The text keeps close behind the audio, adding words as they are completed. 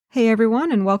Hey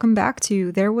everyone, and welcome back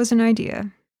to There Was an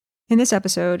Idea. In this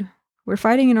episode, we're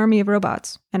fighting an army of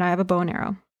robots, and I have a bow and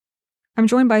arrow. I'm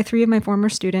joined by three of my former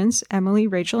students, Emily,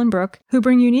 Rachel, and Brooke, who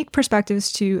bring unique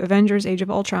perspectives to Avengers Age of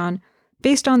Ultron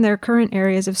based on their current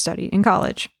areas of study in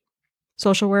college: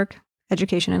 social work,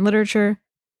 education and literature,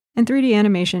 and 3D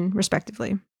animation,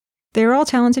 respectively. They are all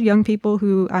talented young people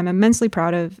who I'm immensely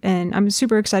proud of, and I'm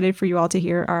super excited for you all to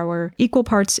hear our equal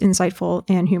parts insightful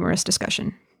and humorous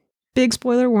discussion. Big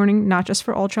spoiler warning, not just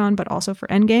for Ultron, but also for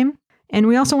Endgame. And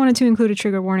we also wanted to include a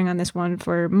trigger warning on this one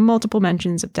for multiple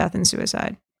mentions of death and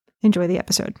suicide. Enjoy the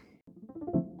episode.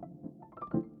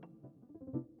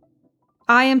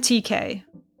 I am TK,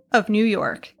 of New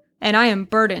York, and I am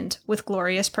burdened with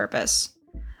glorious purpose.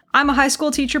 I'm a high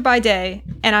school teacher by day,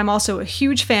 and I'm also a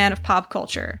huge fan of pop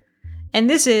culture. And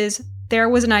this is There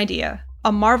Was an Idea,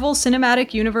 a Marvel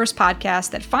Cinematic Universe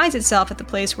podcast that finds itself at the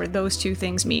place where those two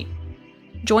things meet.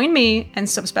 Join me and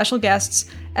some special guests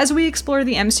as we explore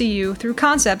the MCU through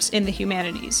concepts in the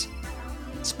humanities.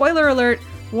 Spoiler alert,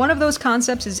 one of those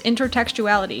concepts is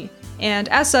intertextuality, and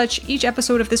as such, each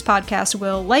episode of this podcast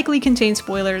will likely contain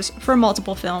spoilers for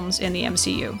multiple films in the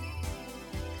MCU.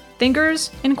 Thinkers,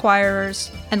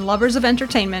 inquirers, and lovers of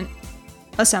entertainment,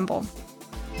 assemble.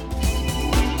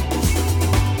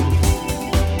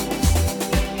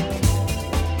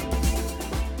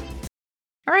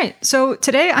 All right, so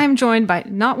today I'm joined by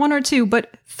not one or two,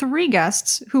 but three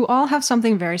guests who all have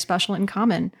something very special in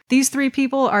common. These three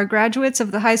people are graduates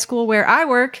of the high school where I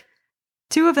work.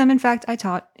 Two of them, in fact, I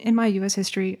taught in my U.S.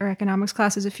 history or economics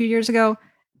classes a few years ago.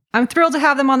 I'm thrilled to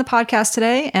have them on the podcast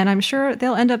today, and I'm sure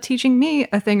they'll end up teaching me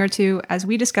a thing or two as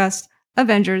we discuss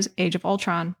Avengers Age of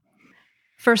Ultron.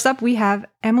 First up, we have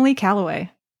Emily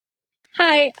Calloway.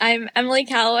 Hi, I'm Emily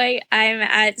Calloway. I'm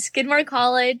at Skidmore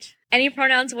College. Any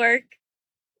pronouns work.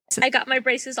 I got my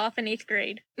braces off in 8th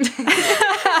grade.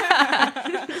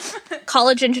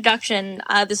 College introduction.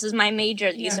 This is my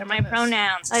major. These are my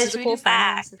pronouns. This is a cool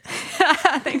fact.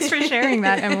 Thanks for sharing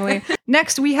that, Emily.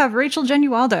 Next, we have Rachel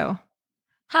Genualdo.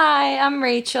 Hi, I'm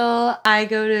Rachel. I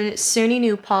go to SUNY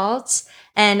New Paltz,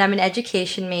 and I'm an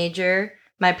education major.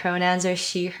 My pronouns are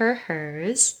she, her,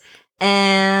 hers.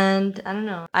 And I don't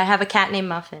know. I have a cat named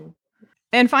Muffin.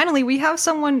 And finally, we have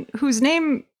someone whose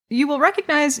name you will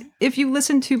recognize if you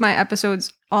listen to my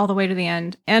episodes all the way to the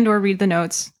end and or read the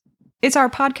notes. It's our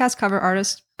podcast cover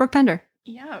artist, Brooke Pender.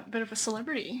 Yeah, a bit of a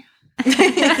celebrity.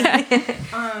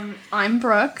 I'm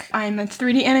Brooke. I'm a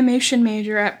 3D animation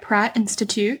major at Pratt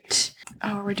Institute.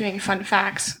 Oh, we're doing fun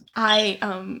facts.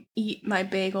 I eat my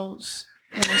bagels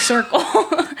in a circle,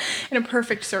 in a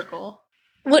perfect circle.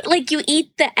 What, like you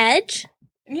eat the edge?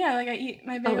 Yeah, like I eat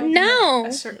my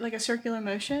bagels in a circular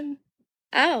motion.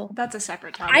 Oh. That's a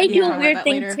separate topic. I do a weird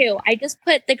thing too. I just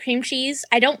put the cream cheese.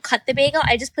 I don't cut the bagel.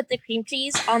 I just put the cream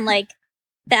cheese on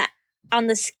on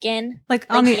the skin. Like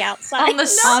on the outside. On the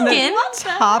skin? On the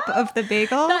top of the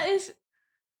bagel?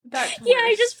 That's yeah,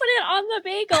 I just put it on the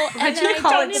bagel. Why'd you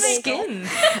call it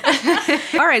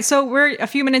skin? All right, so we're a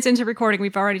few minutes into recording.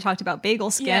 We've already talked about bagel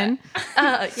skin.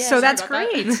 Yeah. So that's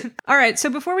great. All right,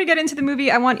 so before we get into the movie,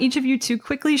 I want each of you to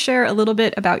quickly share a little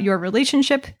bit about your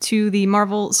relationship to the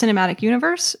Marvel Cinematic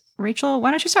Universe. Rachel, why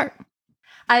don't you start?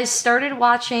 I started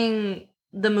watching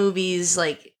the movies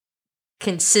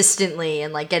consistently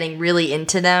and getting really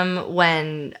into them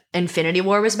when Infinity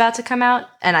War was about to come out,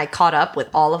 and I caught up with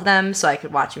all of them so I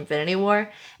could watch Infinity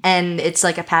War. And it's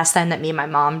a pastime that me and my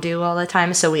mom do all the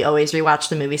time, so we always rewatch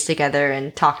the movies together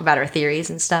and talk about our theories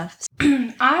and stuff.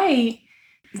 I,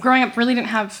 growing up, really didn't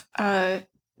have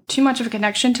too much of a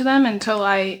connection to them until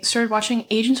I started watching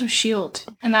Agents of S.H.I.E.L.D.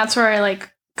 And that's where I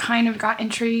kind of got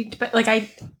intrigued, but I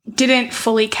didn't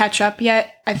fully catch up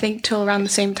yet, I think, till around the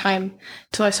same time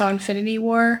till I saw Infinity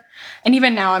War. And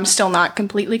even now I'm still not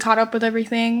completely caught up with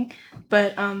everything,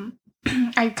 but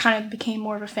I kind of became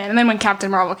more of a fan. And then when Captain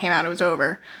Marvel came out, it was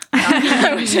over.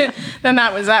 That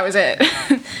was it.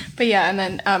 But yeah, and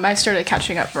then I started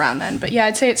catching up around then. But yeah,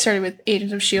 I'd say it started with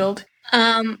Agents of S.H.I.E.L.D.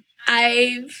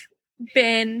 I've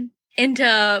been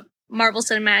into Marvel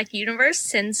Cinematic Universe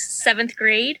since 7th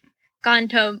grade. Gone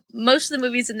to most of the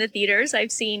movies in the theaters.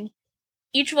 I've seen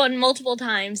each one multiple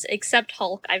times, except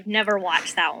Hulk. I've never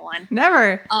watched that one.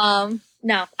 Never.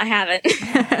 No, I haven't.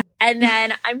 And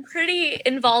then I'm pretty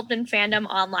involved in fandom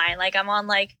online. I'm on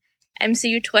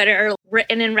MCU Twitter,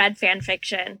 written and read fan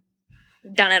fiction.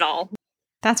 Done it all.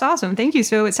 That's awesome. Thank you.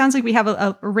 So it sounds like we have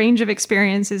a range of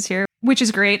experiences here, which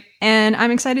is great. And I'm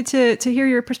excited to hear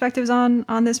your perspectives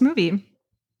on this movie.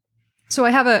 So I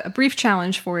have a brief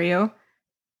challenge for you.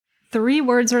 3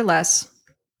 words or less.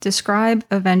 Describe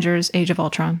Avengers Age of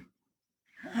Ultron.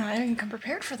 I didn't come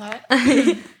prepared for that.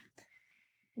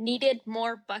 Needed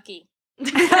more Bucky.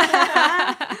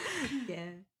 Yeah.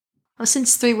 Well,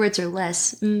 since 3 words or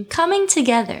less, coming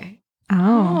together.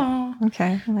 Oh, Oh,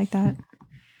 okay. I like that.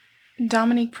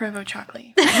 Dominique Provo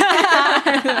chocolate.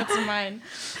 That's mine.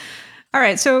 All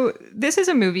right. So this is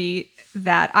a movie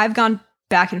that I've gone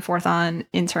back and forth on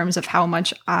in terms of how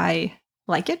much I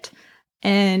like it.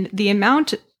 And the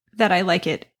amount that I like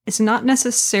it is not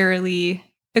necessarily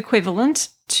equivalent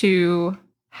to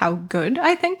how good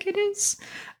I think it is.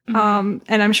 And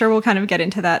I'm sure we'll kind of get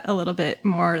into that a little bit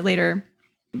more later.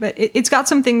 But it's got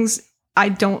some things I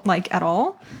don't like at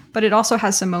all, but it also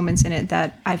has some moments in it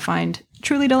that I find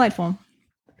truly delightful.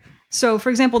 So, for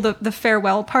example, the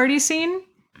farewell party scene,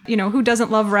 you know, who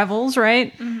doesn't love revels,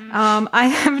 right? I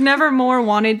have never more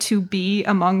wanted to be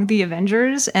among the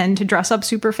Avengers and to dress up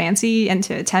super fancy and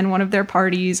to attend one of their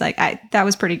parties. Like, that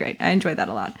was pretty great. I enjoyed that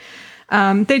a lot.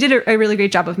 They did a really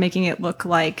great job of making it look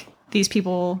like these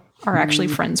people are actually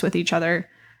friends with each other.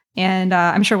 And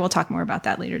I'm sure we'll talk more about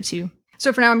that later, too.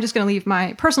 So for now, I'm just going to leave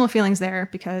my personal feelings there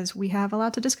because we have a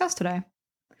lot to discuss today.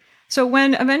 So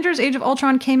when Avengers Age of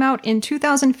Ultron came out in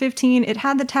 2015, it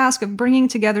had the task of bringing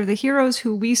together the heroes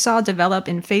who we saw develop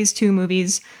in Phase 2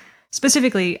 movies,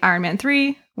 specifically Iron Man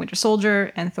 3, Winter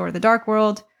Soldier, and Thor the Dark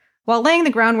World, while laying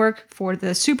the groundwork for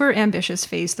the super ambitious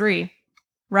Phase 3.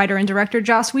 Writer and director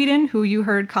Joss Whedon, who you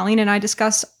heard Colleen and I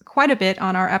discuss quite a bit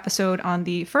on our episode on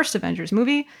the first Avengers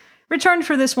movie, returned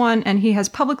for this one, and he has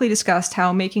publicly discussed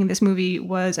how making this movie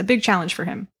was a big challenge for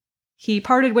him. He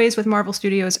parted ways with Marvel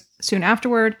Studios soon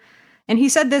afterward, and he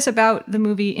said this about the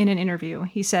movie in an interview.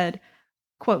 He said,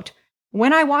 quote,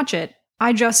 "When I watch it,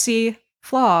 I just see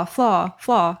flaw,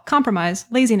 compromise,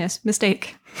 laziness,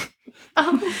 mistake."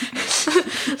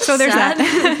 So there's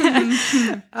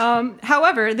that.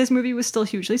 However, this movie was still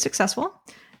hugely successful,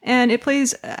 and it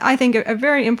plays, I think, a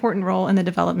very important role in the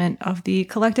development of the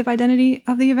collective identity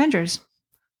of the Avengers.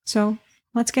 So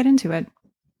let's get into it.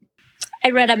 I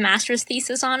read a master's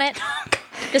thesis on it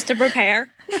just to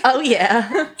prepare. Oh,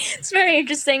 yeah. It's very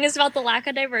interesting. It's about the lack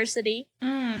of diversity.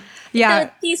 Yeah.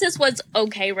 The thesis was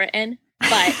okay written,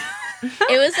 but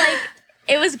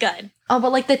it was good. Oh,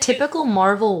 but like the typical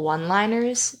Marvel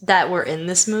one-liners that were in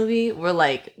this movie were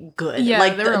like good. Yeah,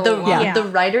 like there were a lot. the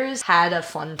writers had a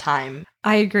fun time.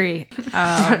 I agree.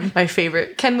 My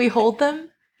favorite. Can we hold them?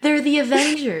 They're the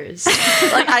Avengers.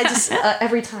 Like I just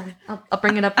every time I'll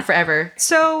bring it up forever.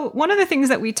 So one of the things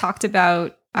that we talked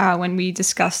about when we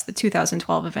discussed the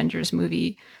 2012 Avengers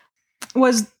movie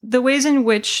was the ways in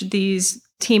which these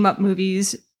team-up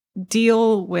movies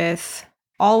deal with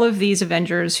all of these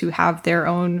Avengers who have their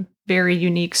own very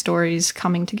unique stories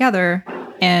coming together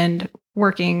and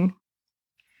working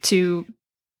to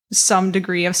some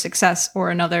degree of success or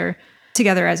another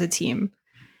together as a team.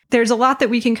 There's a lot that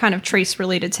we can kind of trace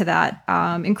related to that,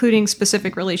 including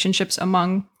specific relationships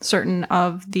among certain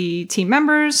of the team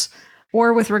members,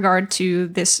 or with regard to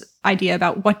this idea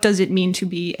about what does it mean to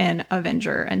be an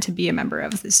Avenger and to be a member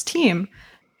of this team.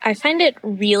 I find it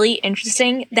really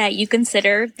interesting that you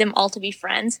consider them all to be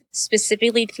friends,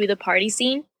 specifically through the party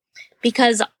scene,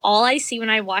 because all I see when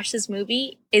I watch this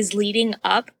movie is leading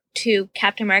up to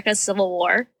Captain America Civil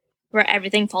War, where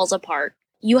everything falls apart.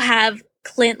 You have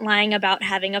Clint lying about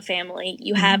having a family.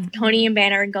 You have Tony and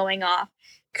Banner going off,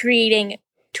 creating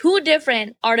 2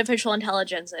 different artificial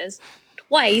intelligences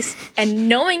twice, and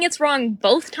knowing it's wrong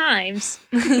both times.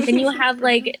 Then you have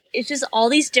like, it's just all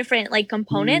these different like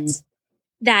components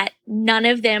that none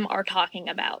of them are talking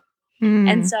about.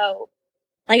 And so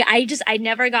like I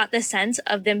never got the sense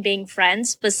of them being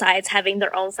friends besides having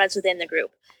their own friends within the group.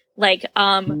 Like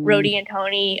Rhodey and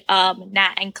Tony,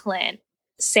 Nat and Clint,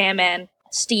 Sam and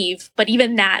Steve, but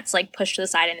even that's like pushed to the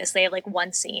side in this. They have like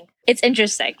one scene. It's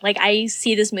interesting. Like I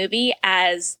see this movie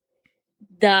as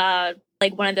the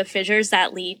like one of the fissures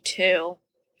that lead to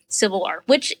Civil War,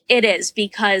 which it is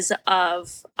because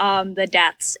of the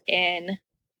deaths in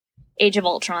Age of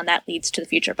Ultron that leads to the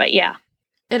future. But yeah.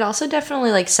 It also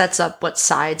definitely like sets up what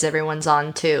sides everyone's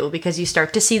on too, because you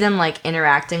start to see them like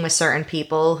interacting with certain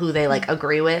people who they like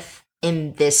agree with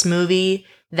in this movie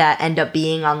that end up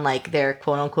being on like their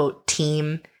quote unquote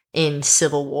team in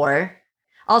Civil War.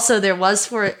 Also, there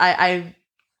was I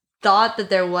thought that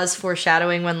there was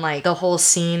foreshadowing when like the whole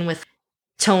scene with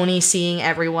Tony seeing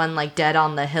everyone like dead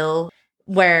on the hill,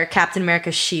 where Captain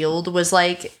America's shield was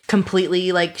like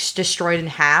completely like destroyed in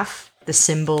half, the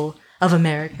symbol of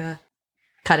America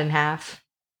cut in half.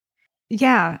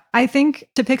 Yeah, I think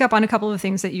to pick up on a couple of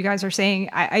things that you guys are saying,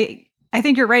 I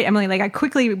think you're right, Emily. Like I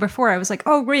quickly before I was like,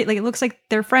 oh great, like it looks like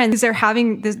they're friends. They're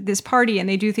having this party and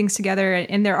they do things together.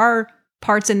 And there are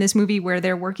parts in this movie where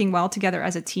they're working well together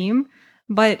as a team.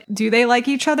 but do they like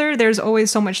each other? There's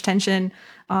always so much tension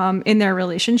in their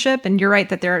relationship. And you're right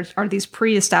that there are these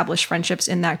pre-established friendships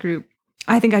in that group.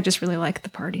 I think I just really like the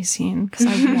party scene because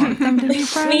I want them to be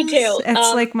friends. Me too.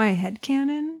 It's like my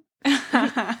headcanon.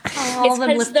 It's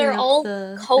because they're all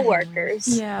co-workers.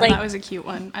 Yeah, like, that was a cute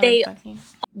one. I they- like that scene.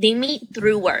 They meet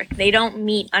through work. They don't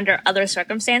meet under other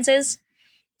circumstances.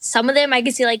 Some of them I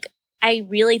could see, like, I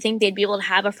really think they'd be able to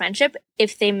have a friendship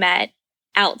if they met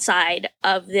outside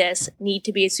of this need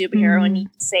to be a superhero and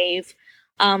need to save.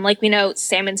 Like we know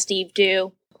Sam and Steve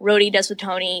do. Rhodey does with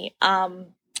Tony. Nat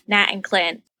and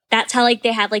Clint. That's how, like,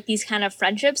 they have, like, these kind of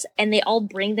friendships, and they all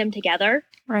bring them together.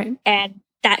 Right. And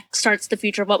that starts the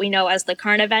future of what we know as the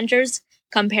current Avengers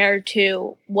compared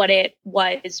to what it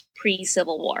was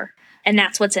pre-Civil War. And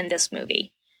that's what's in this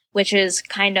movie, which is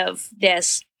kind of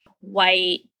this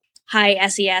white, high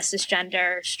SES,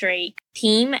 cisgender, straight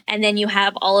team. And then you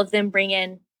have all of them bring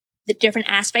in the different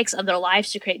aspects of their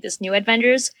lives to create this new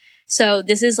Avengers. So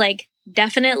this is, like,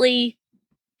 definitely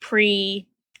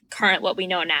pre-current what we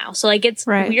know now. So, like, it's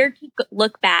weird to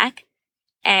look back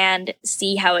and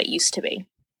see how it used to be.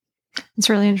 It's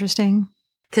really interesting.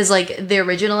 Because, like, the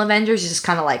original Avengers is just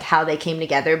kind of like how they came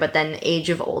together, but then Age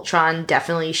of Ultron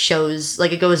definitely shows,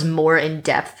 like, it goes more in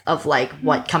depth of, like,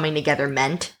 what coming together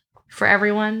meant for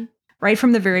everyone. Right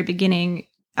from the very beginning,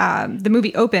 the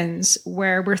movie opens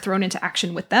where we're thrown into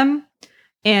action with them.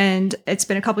 And it's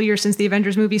been a couple years since the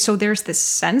Avengers movie. So there's this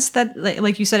sense that,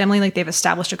 like you said, Emily, like they've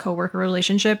established a coworker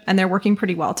relationship and they're working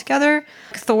pretty well together.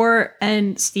 Thor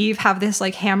and Steve have this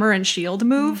like hammer and shield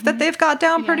move that they've got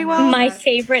down pretty well. My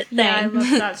favorite thing. Yeah, I love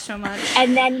that so much.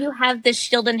 And then you have the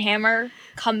shield and hammer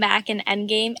come back in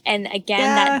Endgame. And again,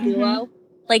 that duo,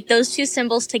 like those two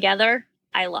symbols together,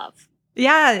 I love.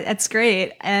 Yeah, it's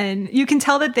great. And you can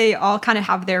tell that they all kind of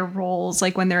have their roles,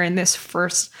 like when they're in this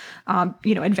first,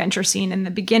 adventure scene in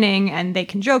the beginning, and they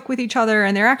can joke with each other,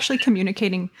 and they're actually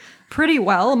communicating pretty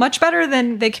well, much better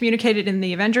than they communicated in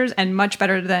the Avengers, and much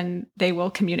better than they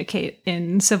will communicate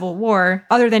in Civil War,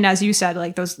 other than, as you said,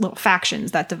 like those little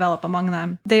factions that develop among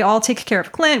them. They all take care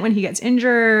of Clint when he gets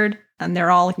injured, and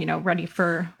they're all, ready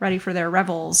for their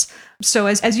revels. So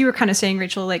as you were kind of saying,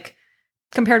 Rachel, like,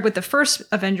 compared with the first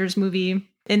Avengers movie,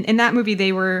 in that movie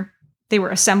they were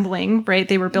assembling, right?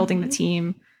 They were building the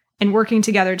team and working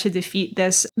together to defeat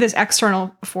this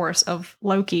external force of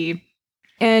Loki.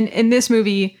 And in this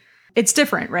movie, it's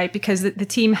different, right? Because the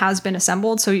team has been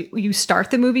assembled. So you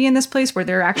start the movie in this place where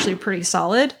they're actually pretty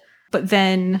solid, but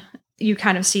then you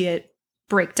kind of see it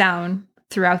break down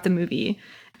throughout the movie.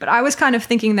 But I was kind of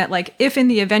thinking that, like, if in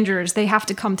the Avengers they have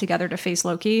to come together to face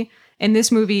Loki, in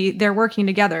this movie they're working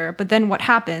together, but then what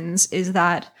happens is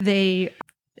that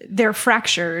they're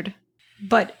fractured.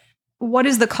 But what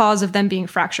is the cause of them being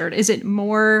fractured? Is it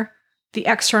more the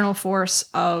external force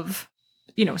of,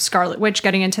 Scarlet Witch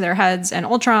getting into their heads and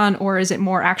Ultron, or is it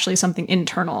more actually something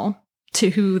internal to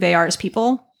who they are as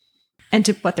people and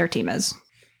to what their team is?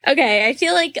 Okay, I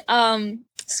feel like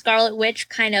Scarlet Witch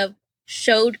kind of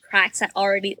showed cracks that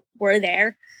already were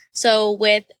there. So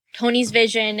with Tony's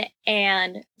vision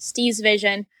and Steve's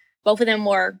vision, both of them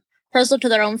were personal to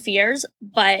their own fears,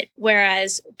 but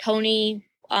whereas Tony,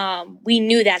 we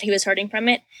knew that he was hurting from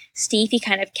it. Steve, he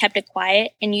kind of kept it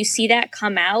quiet, and you see that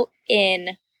come out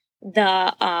in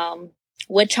the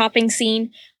wood chopping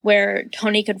scene where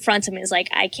Tony confronts him and is like,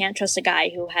 I can't trust a guy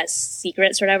who has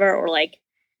secrets or whatever, or like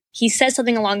he says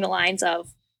something along the lines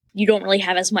of, you don't really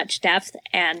have as much depth,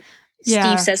 and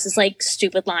Steve says this like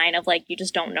stupid line of like, you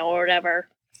just don't know or whatever.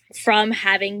 From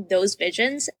having those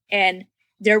visions and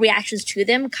their reactions to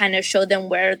them kind of showed them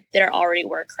where there already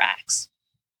were cracks.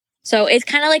 So it's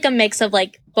kind of like a mix of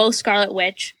like both Scarlet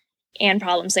Witch and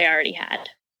problems they already had.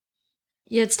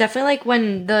 Yeah, it's definitely like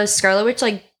when the Scarlet Witch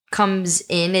like comes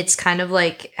in, it's kind of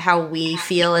like how we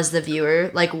feel as the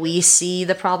viewer. Like we see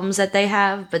the problems that they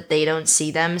have, but they don't see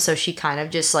them. So she kind of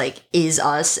just like is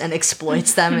us and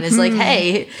exploits them and is like,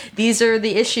 hey, these are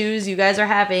the issues you guys are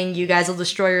having. You guys will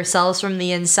destroy yourselves from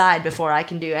the inside before I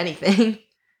can do anything.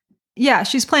 Yeah,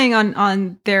 she's playing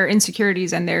on their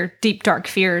insecurities and their deep, dark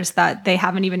fears that they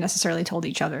haven't even necessarily told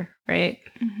each other, right?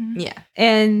 Mm-hmm. Yeah.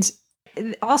 And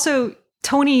also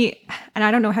Tony, and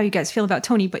I don't know how you guys feel about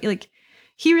Tony, but like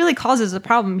he really causes a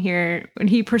problem here when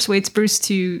he persuades Bruce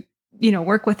to,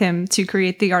 work with him to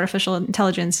create the artificial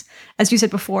intelligence, as you said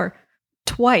before,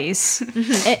 twice.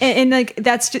 and like,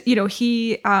 that's,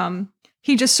 he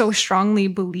just so strongly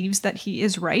believes that he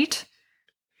is right,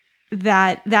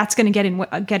 that's going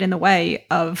to get in the way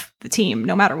of the team,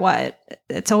 no matter what.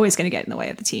 It's always going to get in the way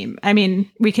of the team. I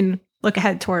mean, we can look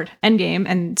ahead toward Endgame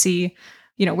and see,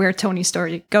 where Tony's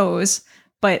story goes.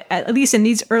 But at least in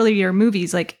these earlier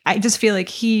movies, like I just feel like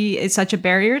he is such a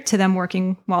barrier to them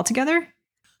working well together.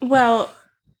 Well,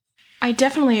 I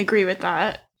definitely agree with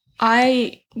that.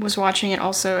 I was watching it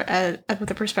also with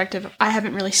the perspective of I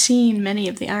haven't really seen many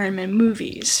of the Iron Man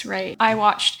movies, right? I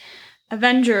watched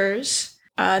Avengers,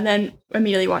 and then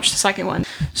immediately watched the second one.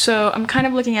 So I'm kind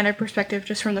of looking at a perspective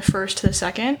just from the first to the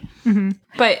second. Mm-hmm.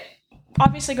 But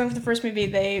obviously, going for the first movie,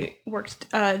 they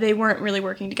weren't really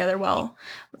working together well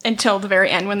until the very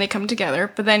end when they come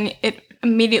together. But then it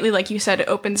immediately, like you said, it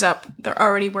opens up. They're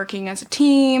already working as a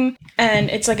team, and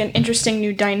it's like an interesting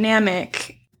new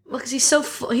dynamic. Well, because he's so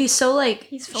full of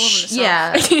himself.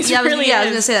 Yeah, I was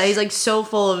gonna say that he's like so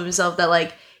full of himself that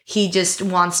like he just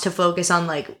wants to focus on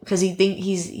like because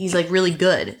he's like really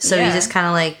good, so he's just kind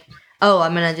of like, oh,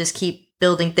 I'm gonna just keep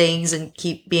building things and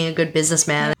keep being a good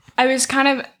businessman. I was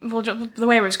kind of the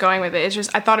way I was going with it is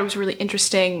just I thought it was really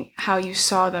interesting how you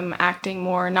saw them acting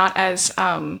more not as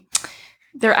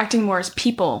they're acting more as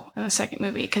people in the second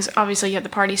movie because obviously you had the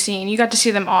party scene, you got to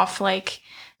see them off like.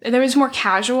 There was more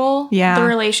casual. Yeah. The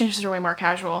relationships were way more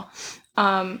casual.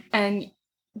 And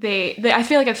they I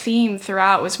feel like a theme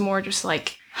throughout was more just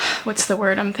like, what's the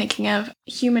word I'm thinking of?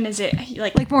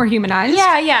 Like more humanized.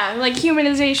 Yeah, like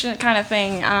humanization kind of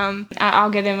thing.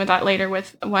 I'll get in with that later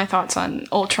with my thoughts on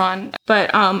Ultron. But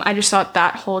I just thought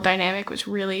that whole dynamic was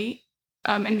really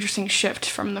an interesting shift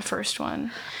from the first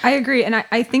one. I agree. And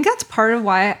I think that's part of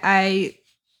why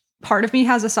part of me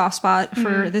has a soft spot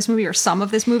for this movie or some of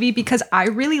this movie because I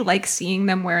really like seeing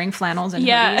them wearing flannels and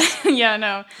hoodies. Yeah,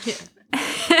 no.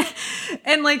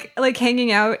 And like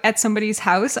hanging out at somebody's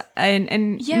house and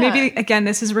maybe again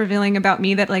this is revealing about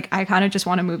me that like I kind of just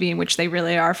want a movie in which they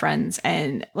really are friends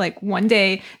and like one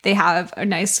day they have a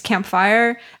nice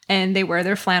campfire and they wear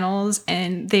their flannels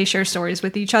and they share stories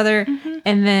with each other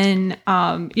and then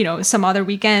some other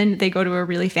weekend they go to a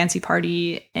really fancy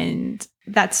party and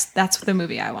that's the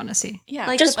movie I want to see. Yeah,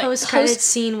 like just the post-credit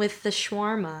scene with the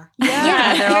shawarma.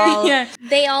 Yeah, they're all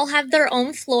They all have their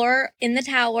own floor in the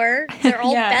tower. They're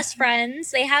all best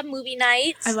friends. They have movie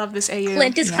nights. I love this AU.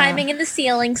 Clint is climbing in the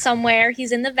ceiling somewhere.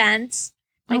 He's in the vents.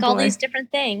 Like all these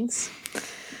different things.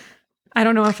 I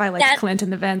don't know if I like Clint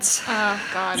in the vents. Oh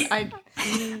God,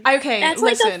 okay. That's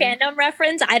like a fandom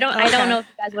reference. I don't know if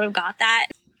you guys would have got that.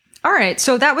 All right,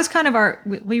 so that was kind of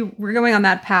we're going on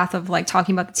that path of like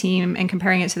talking about the team and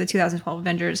comparing it to the 2012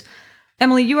 Avengers.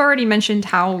 Emily, you already mentioned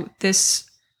how this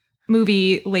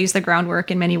movie lays the groundwork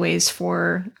in many ways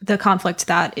for the conflict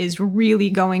that is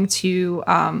really going to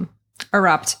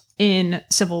erupt in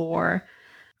Civil War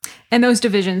and those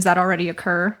divisions that already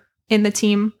occur in the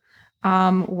team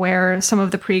where some of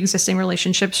the pre-existing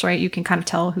relationships, right, you can kind of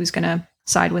tell who's going to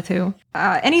side with who.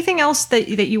 Anything else that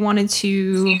you wanted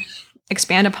to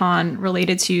expand upon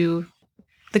related to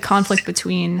the conflict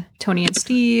between Tony and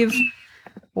Steve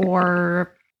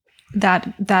or that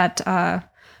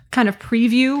kind of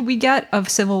preview we get of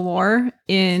Civil War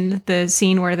in the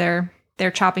scene where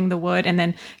they're chopping the wood and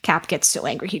then Cap gets so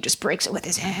angry he just breaks it with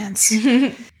his hands.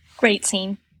 Great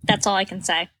scene. That's all I can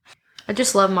say. I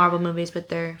just love Marvel movies with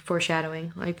their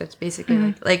foreshadowing. Like that's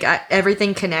basically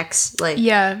everything connects like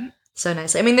so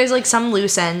nicely. I mean, there's like some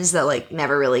loose ends that like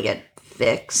never really get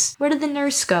fixed. Where did the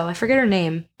nurse go? I forget her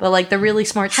name, but like the really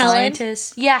smart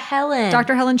scientist. Yeah, Helen.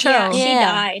 Dr. Helen Cho. Yeah, she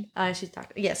died. She's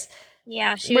Dr. Yes.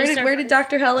 Yeah, she Where did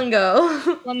Dr. Helen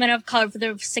go? Woman of color for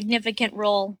the significant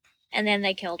role, and then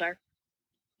they killed her.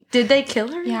 Did they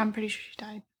kill her? Yeah, I'm pretty sure she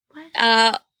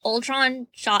died. Ultron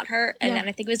shot her, and then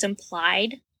I think it was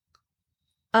implied.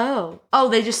 Oh,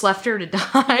 they just left her to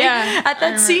die. Yeah, at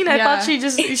that scene, I thought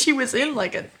she was in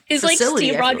like a It's facility. like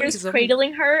Steve Rogers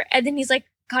cradling her, and then he's like,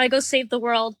 "Gotta go save the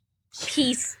world,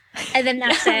 peace," and then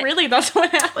that's it. Really, that's what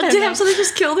happened. Damn, so they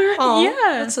just killed her? Oh,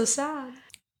 yeah, that's so sad.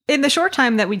 In the short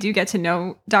time that we do get to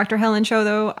know Dr. Helen Cho,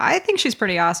 though, I think she's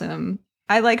pretty awesome.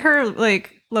 I like her,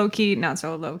 like, low-key, not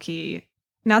so low-key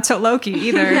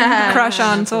either, crush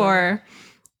on Thor.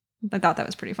 I thought that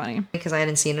was pretty funny. Because I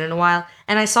hadn't seen her in a while.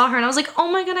 And I saw her and I was like,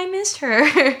 oh my god, I missed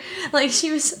her. Like,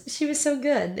 she was so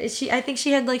good. I think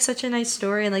she had, like, such a nice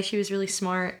story and, like, she was really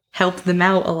smart. Helped them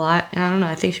out a lot. And I don't know,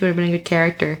 I think she would have been a good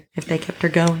character if they kept her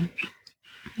going.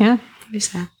 Yeah. Pretty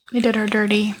sad. They did her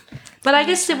dirty. But I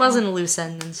guess it wasn't a loose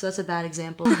ending, so that's a bad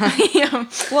example. Yeah.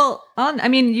 Well,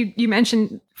 you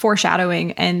mentioned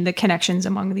foreshadowing and the connections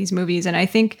among these movies, and I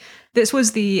think this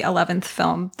was the 11th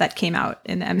film that came out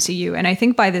in the MCU, and I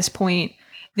think by this point,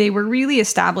 they were really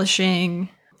establishing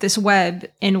this web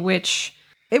in which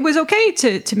it was okay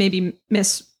to maybe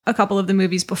miss a couple of the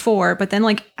movies before, but then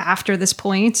like after this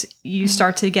point, you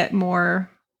start to get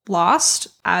more lost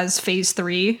as phase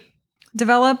 3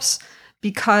 develops.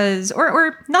 because,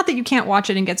 or not that you can't watch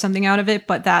it and get something out of it,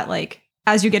 but that like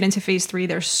as you get into phase 3,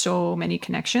 there's so many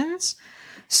connections.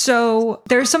 So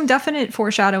there's some definite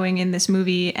foreshadowing in this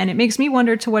movie, and it makes me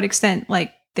wonder to what extent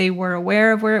like they were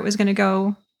aware of where it was going to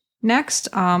go next.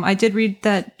 I did read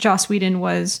that Joss Whedon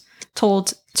was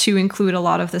told to include a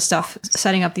lot of the stuff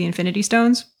setting up the Infinity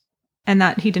Stones, and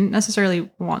that he didn't necessarily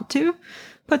want to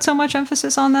put so much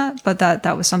emphasis on that, but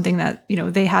that was something that, you know,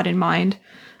 they had in mind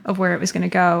of where it was going to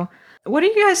go. What do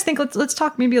you guys think? Let's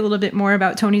talk maybe a little bit more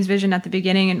about Tony's vision at the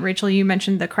beginning. And Rachel, you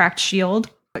mentioned the cracked shield.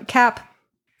 But Cap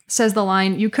says the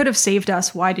line, "You could have saved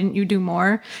us. Why didn't you do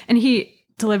more?" And he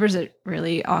delivers it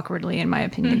really awkwardly, in my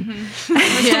opinion.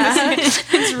 Yeah,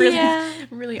 it's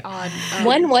really odd.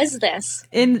 When was this?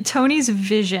 In Tony's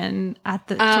vision at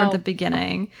the toward the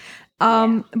beginning.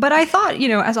 But I thought, you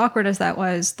know, as awkward as that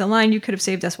was, the line, "You could have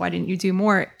saved us. Why didn't you do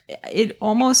more?" It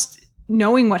almost,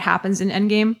 knowing what happens in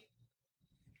Endgame,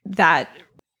 that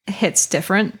hits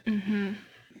different. Mm-hmm.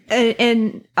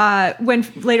 And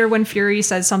when Fury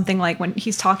says something like, when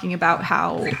he's talking about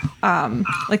how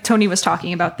like Tony was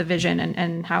talking about the vision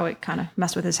and how it kind of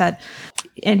messed with his head,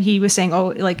 and he was saying,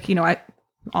 oh, like, you know,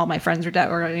 all my friends are dead,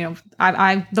 or, you know,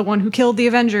 I'm the one who killed the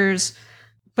Avengers,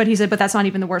 but he said, but that's not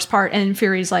even the worst part. And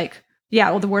Fury's like, yeah,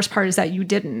 well, the worst part is that you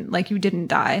didn't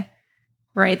die,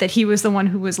 right? That he was the one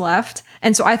who was left.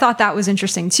 And so I thought that was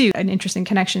interesting too, an interesting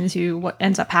connection to what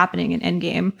ends up happening in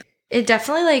Endgame. It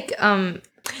definitely, like,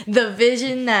 the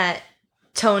vision that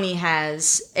Tony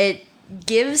has, it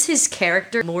gives his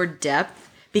character more depth,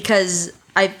 because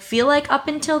I feel like up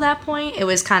until that point, it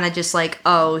was kind of just like,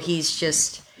 oh, he's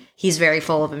very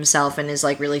full of himself and is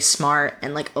like really smart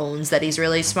and like owns that he's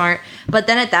really smart. But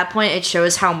then at that point, it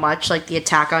shows how much like the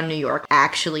attack on New York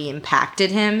actually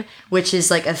impacted him, which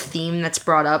is like a theme that's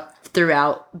brought up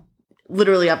throughout,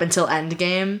 literally up until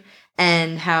Endgame,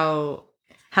 and how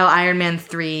Iron Man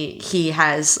 3, he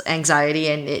has anxiety,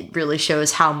 and it really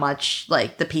shows how much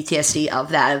like the PTSD of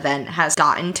that event has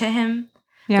gotten to him.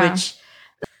 Yeah.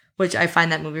 Which I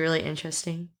find that movie really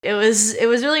interesting. It was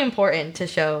really important to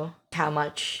show how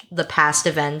much the past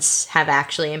events have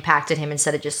actually impacted him,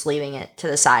 instead of just leaving it to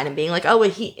the side and being like, oh,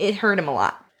 it hurt him a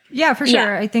lot. Yeah, for sure.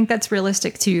 Yeah. I think that's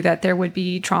realistic too, that there would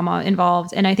be trauma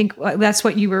involved. And I think that's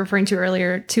what you were referring to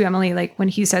earlier too, Emily, like when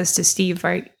he says to Steve,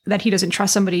 right, that he doesn't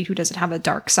trust somebody who doesn't have a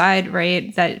dark side,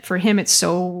 right? That for him, it's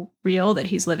so real that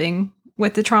he's living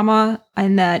with the trauma,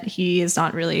 and that he is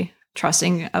not really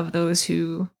trusting of those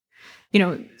who, you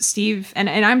know, Steve, and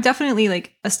I'm definitely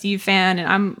like a Steve fan,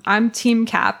 and I'm Team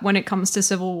Cap when it comes to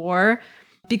Civil War,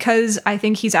 because I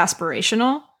think he's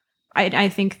aspirational. I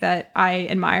think that I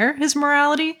admire his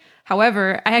morality.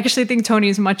 However, I actually think Tony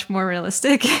is much more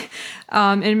realistic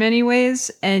in many ways,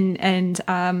 and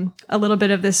a little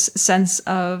bit of this sense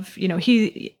of, you know,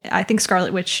 I think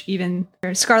Scarlet Witch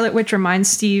reminds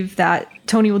Steve that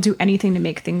Tony will do anything to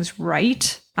make things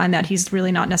right, and that he's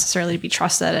really not necessarily to be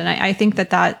trusted. And I think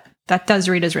that does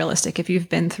read as realistic if you've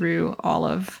been through all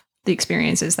of the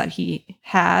experiences that he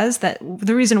has, that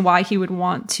the reason why he would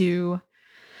want to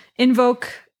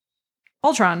invoke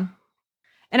Ultron.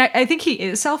 And I think he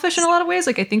is selfish in a lot of ways.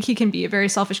 Like, I think he can be a very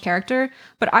selfish character,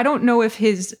 but I don't know if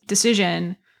his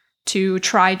decision to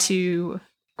try to,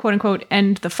 quote unquote,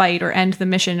 end the fight or end the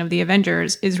mission of the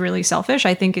Avengers is really selfish.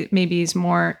 I think it maybe is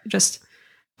more just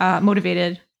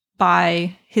motivated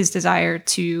by his desire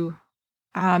to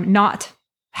not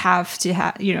have to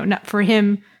have, you know, not for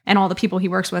him and all the people he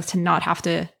works with to not have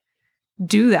to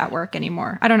do that work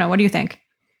anymore. I don't know. What do you think?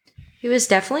 He was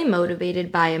definitely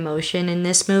motivated by emotion in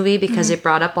this movie, because it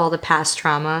brought up all the past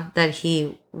trauma that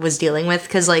he was dealing with.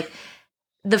 Because, like,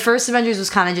 the first Avengers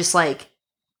was kind of just like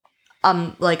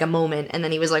a moment, and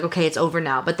then he was like, okay, it's over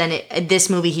now. But then this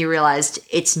movie, he realized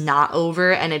it's not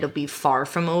over, and it'll be far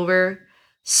from over.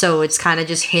 So it's kind of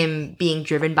just him being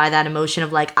driven by that emotion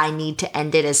of like, I need to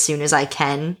end it as soon as I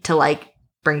can to like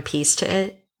bring peace to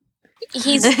it.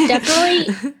 He's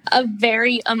definitely a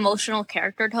very emotional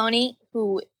character, Tony,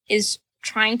 who is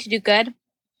trying to do good,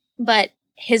 but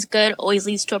his good always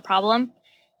leads to a problem.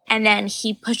 And then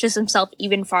he pushes himself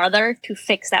even farther to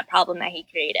fix that problem that he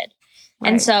created. Right.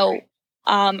 And so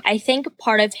I think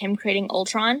part of him creating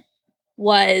Ultron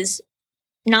was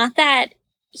not that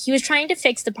he was trying to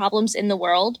fix the problems in the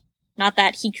world, not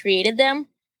that he created them,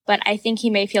 but I think he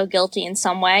may feel guilty in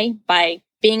some way by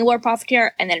being a war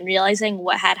profiteer and then realizing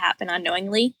what had happened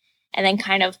unknowingly, and then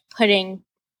kind of putting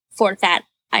forth that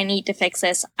I need to fix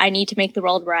this. I need to make the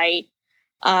world right.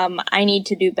 I need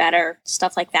to do better,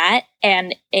 stuff like that.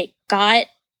 And it got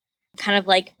kind of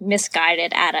like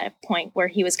misguided at a point where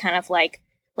he was kind of like,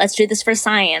 let's do this for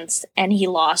science. And he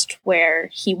lost where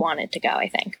he wanted to go, I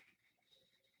think.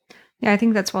 Yeah, I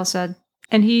think that's well said.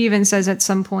 And he even says at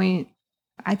some point,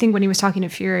 I think when he was talking to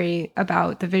Fury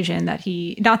about the vision that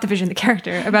not the vision, the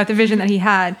character, about the vision that he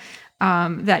had,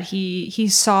 that he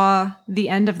saw the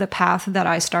end of the path that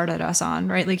I started us on,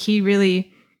 right? Like he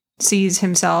really sees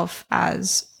himself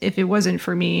as, if it wasn't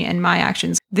for me and my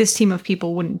actions, this team of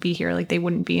people wouldn't be here. Like they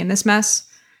wouldn't be in this mess.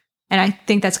 And I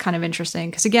think that's kind of interesting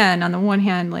because, again, on the one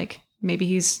hand, like maybe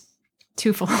he's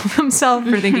too full of himself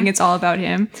for thinking it's all about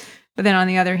him. But then on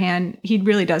the other hand, he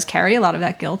really does carry a lot of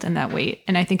that guilt and that weight.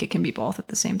 And I think it can be both at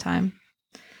the same time.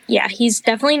 Yeah, he's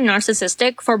definitely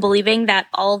narcissistic for believing that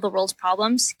all of the world's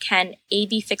problems can A,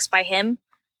 be fixed by him,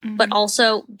 but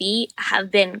also B,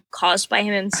 have been caused by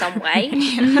him in some way.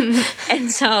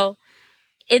 And so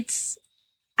it's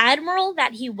admirable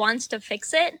that he wants to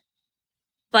fix it,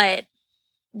 but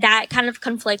that kind of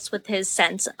conflicts with his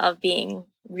sense of being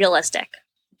realistic.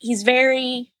 He's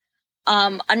very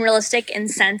unrealistic in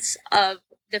sense of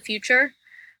the future,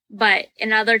 but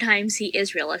in other times he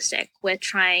is realistic with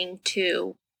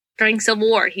during Civil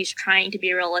War, he's trying to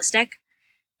be realistic,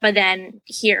 but then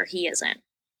here he isn't.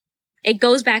 It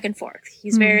goes back and forth.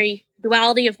 He's very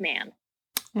duality of man.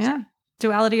 Yeah.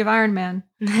 Duality of Iron Man.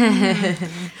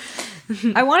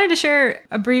 I wanted to share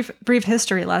a brief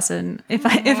history lesson, if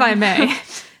I may,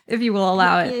 if you will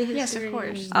allow it. Yes, of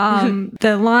course.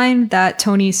 The line that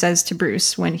Tony says to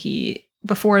Bruce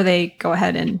before they go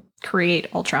ahead and create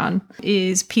Ultron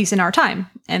is "peace in our time,"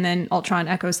 and then Ultron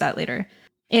echoes that later.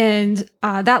 And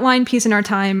that line, "peace in our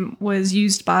time," was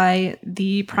used by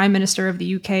the Prime Minister of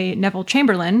the UK, Neville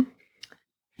Chamberlain,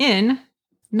 in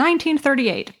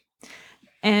 1938.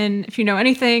 And if you know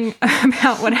anything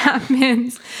about what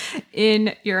happens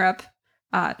in Europe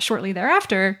shortly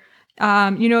thereafter,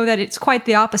 you know that it's quite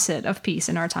the opposite of peace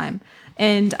in our time.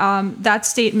 And that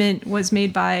statement was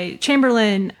made by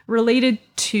Chamberlain related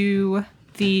to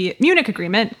the Munich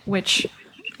Agreement, which,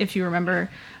 if you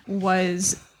remember,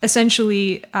 was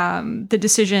essentially the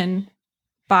decision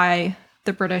by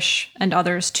the British and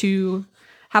others to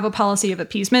have a policy of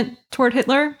appeasement toward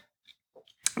Hitler,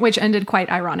 which ended quite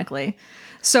ironically.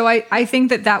 So I think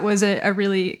that was a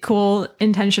really cool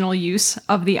intentional use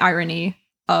of the irony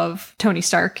of Tony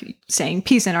Stark saying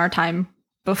peace in our time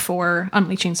before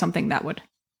unleashing something that would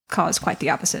cause quite the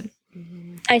opposite.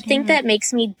 I think that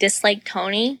makes me dislike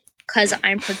Tony because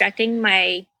I'm projecting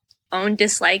my own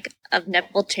dislike of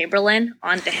Neville Chamberlain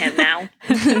onto him now.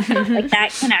 Like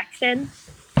that connection.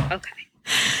 Okay.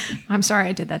 I'm sorry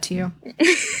I did that to you.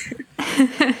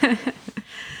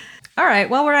 All right,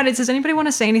 while we're at it, does anybody want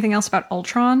to say anything else about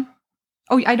Ultron?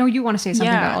 Oh, I know you want to say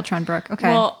something about Ultron, Brooke. Okay.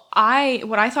 Well,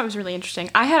 what I thought was really interesting,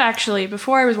 I had actually,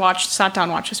 before I sat down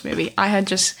and watched this movie, I had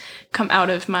just come out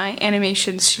of my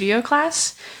animation studio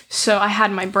class. So I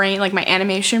had my brain, like my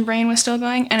animation brain was still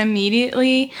going. And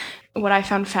immediately what I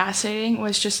found fascinating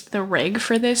was just the rig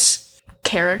for this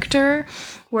character,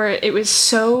 where it was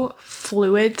so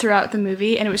fluid throughout the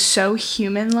movie and it was so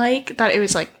human-like that it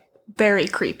was like very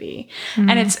creepy.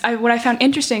 And what I found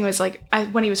interesting was like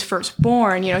when he was first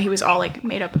born, you know, he was all like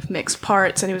made up of mixed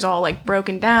parts and he was all like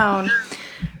broken down.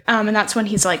 And that's when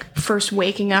he's like first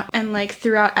waking up, and like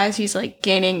throughout, as he's like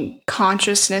gaining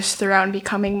consciousness throughout and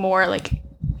becoming more like,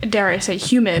 dare I say,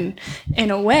 human in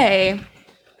a way,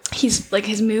 he's like,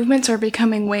 his movements are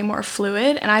becoming way more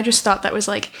fluid. And I just thought that was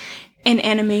like, in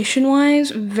animation wise,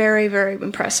 very, very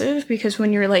impressive, because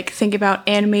when you're like, think about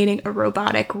animating a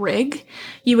robotic rig,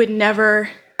 you would never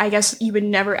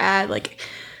add like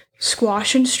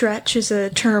squash and stretch is a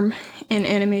term in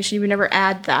animation. You would never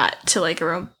add that to like a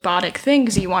robotic thing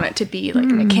because you want it to be like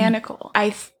mechanical.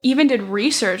 I even did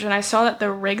research and I saw that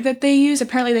the rig that they use,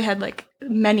 apparently they had like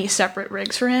many separate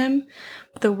rigs for him.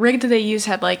 The rig that they use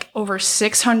had like over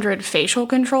 600 facial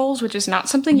controls, which is not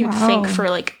something you'd think for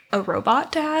like a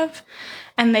robot to have.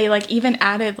 And they like even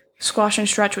added squash and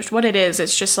stretch, which what it is,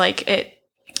 it's just like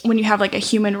when you have like a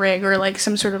human rig or like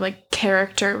some sort of like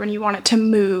character, when you want it to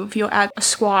move, you'll add a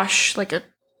squash, like a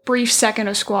brief second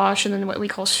of squash, and then what we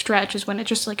call stretch is when it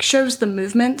just like shows the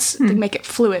movements to make it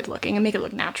fluid looking and make it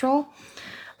look natural.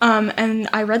 And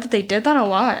I read that they did that a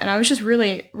lot, and I was just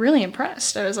really, really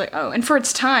impressed. I was like, oh, and for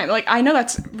its time, like, I know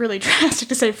that's really drastic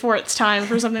to say for its time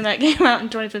for something that came out in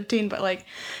 2015, but like,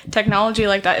 technology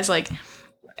like that is like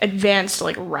advanced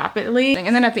like rapidly.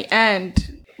 And then at the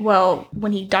end, well,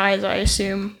 when he dies, I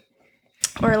assume,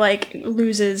 or like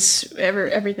loses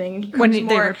everything. When he's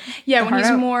more,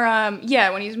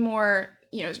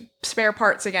 you know, spare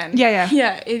parts again.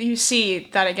 You see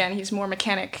that again. He's more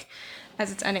mechanic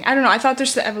as it's ending. I don't know. I thought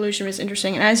just the evolution was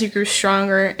interesting. And as he grew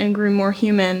stronger and grew more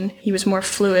human, he was more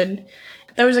fluid.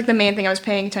 That was like the main thing I was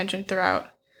paying attention throughout.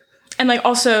 And like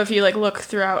also if you like look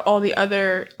throughout all the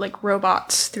other like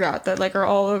robots throughout that like are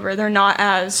all over, they're not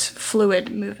as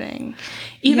fluid moving.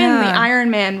 Even the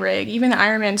Iron Man rig, even the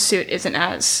Iron Man suit isn't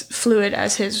as fluid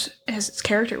as his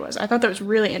character was. I thought that was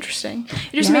really interesting.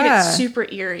 It just made it super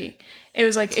eerie. It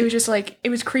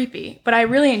was creepy, but I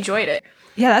really enjoyed it.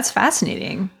 Yeah, that's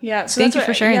fascinating. Yeah, so thank you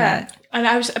for sharing that. And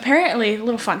I was apparently a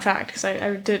little fun fact because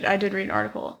I did read an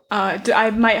article.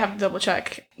 I might have to double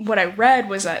check. What I read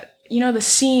was that the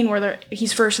scene where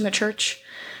he's first in the church,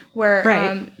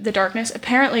 where the darkness.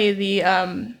 Apparently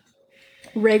the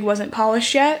rig wasn't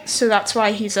polished yet, so that's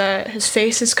why his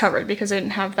face is covered because they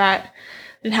didn't have that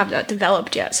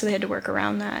developed yet, so they had to work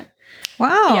around that.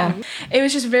 Wow. Yeah, it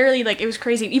was just very it was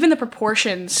crazy. Even the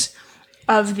proportions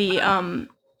of the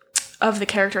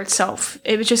character itself,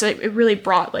 it was just it really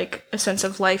brought a sense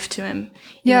of life to him.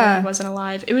 Even though he wasn't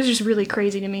alive. It was just really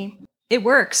crazy to me. It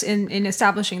works in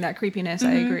establishing that creepiness.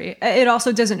 I agree. It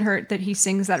also doesn't hurt that he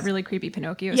sings that really creepy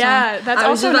Pinocchio song. Yeah, that's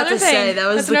also another thing.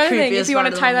 That was the another creepiest thing. If you want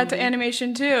part to of tie the that to movie.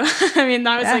 animation too, I mean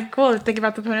that was cool to think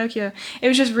about the Pinocchio. It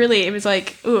was just really, it was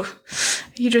ooh,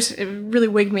 it really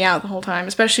wigged me out the whole time,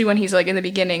 especially when he's in the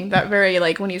beginning, that very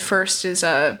when he first is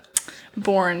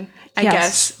born. I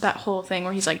guess that whole thing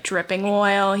where he's dripping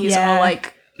oil, he's all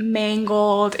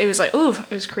mangled. It was ooh, it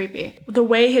was creepy. The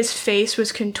way his face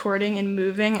was contorting and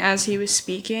moving as he was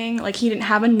speaking, he didn't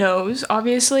have a nose,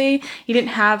 obviously. He didn't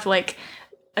have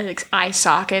eye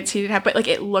sockets. He didn't have, but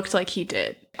it looked like he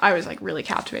did. I was really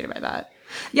captivated by that.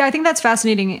 Yeah, I think that's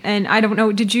fascinating. And I don't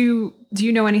know, do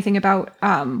you know anything about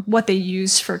what they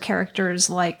use for characters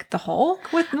like the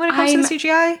Hulk when it comes to the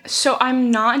CGI? So I'm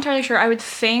not entirely sure. I would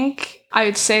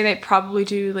say they probably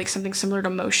do something similar to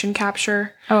motion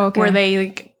capture. Oh, okay. Where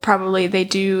they probably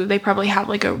have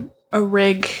a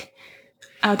rig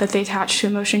that they attach to a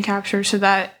motion capture so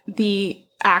that the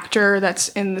actor that's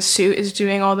in the suit is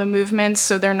doing all the movements,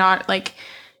 so they're not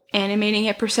animating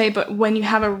it per se. But when you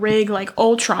have a rig like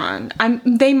Ultron,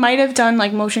 they might have done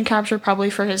motion capture probably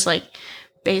for his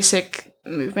basic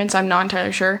movements. I'm not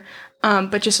entirely sure.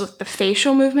 But just with the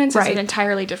facial movements, it's an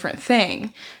entirely different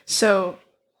thing. So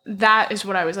that is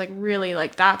what I was really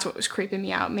that's what was creeping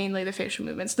me out, mainly the facial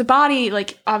movements. The body,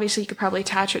 obviously you could probably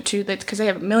attach it to that because they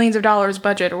have millions of dollars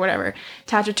budget or whatever,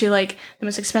 attach it to the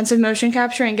most expensive motion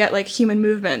capture and get human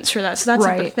movements for that. So that's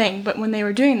a good thing. But when they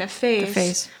were doing the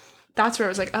face, that's where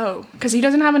it was oh, because he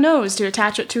doesn't have a nose to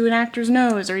attach it to an actor's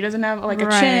nose, or he doesn't have a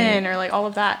chin, or all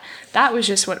of that. That was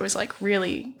just what was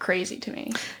really crazy to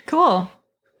me. Cool.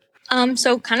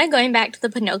 So kind of going back to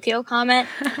the Pinocchio comment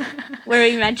where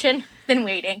we mentioned been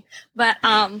waiting, but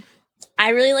I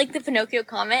really like the Pinocchio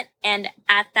comment, and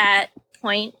at that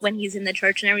point when he's in the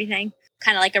church and everything,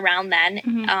 kind of around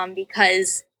then,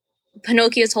 because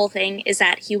Pinocchio's whole thing is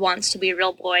that he wants to be a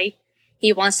real boy.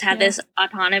 He wants to have this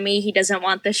autonomy. He doesn't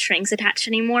want the strings attached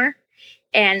anymore.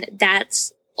 And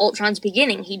that's Ultron's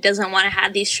beginning. He doesn't want to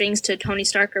have these strings to Tony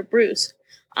Stark or Bruce.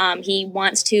 He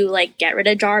wants to get rid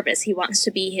of Jarvis. He wants to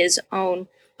be his own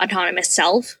autonomous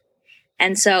self.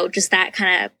 And so just that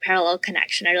kind of parallel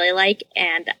connection I really like.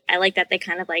 And I like that they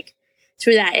kind of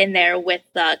threw that in there with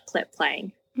the clip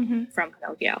playing from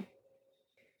Pinocchio.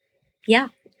 Yeah.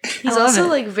 He's also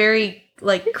very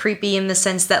creepy in the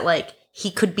sense that he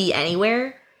could be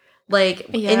anywhere.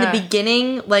 In the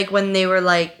beginning, when they were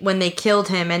when they killed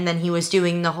him and then he was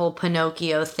doing the whole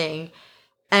Pinocchio thing,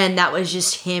 and that was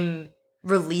just him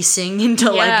releasing into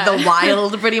the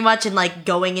wild pretty much, and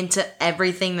going into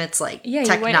everything that's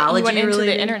technology. He went into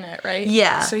related. the internet, right?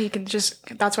 Yeah. So he could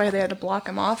that's why they had to block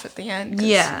him off at the end.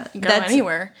 Yeah. You can go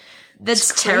anywhere.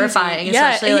 That's terrifying,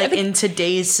 especially in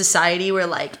today's society where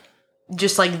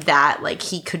just that,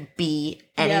 he could be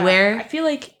anywhere. Yeah, I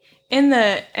feel in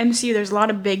the MCU, there's a lot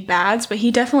of big bads, but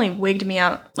he definitely wigged me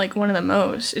out one of the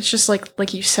most. It's just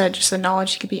like you said, just the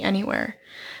knowledge he could be anywhere.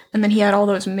 And then he had all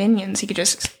those minions he could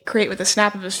just create with a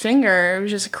snap of his finger. It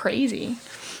was just crazy.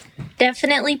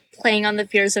 Definitely playing on the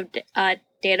fears of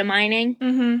data mining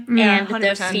and 100%.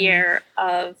 the fear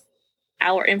of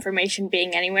our information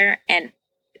being anywhere and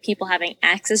people having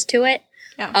access to it.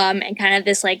 Yeah. And kind of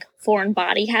this foreign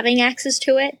body having access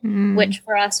to it, which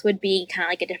for us would be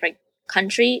kind of a different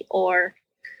country or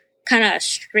kind of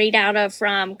straight out of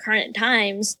from current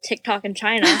times, TikTok in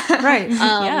China. Right.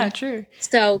 Yeah, true.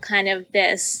 So kind of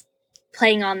this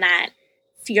playing on that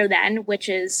fear then, which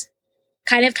is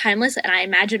kind of timeless and I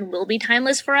imagine will be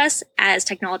timeless for us as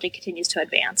technology continues to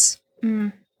advance.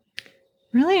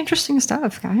 Really interesting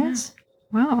stuff, guys.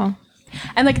 Wow.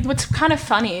 And what's kind of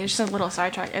funny is just a little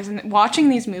sidetrack is watching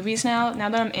these movies now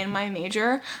that I'm in my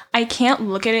major, I can't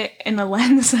look at it in a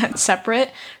lens that's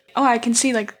separate. Oh, I can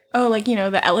see oh, like, you know,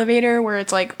 the elevator where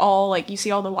it's like all like you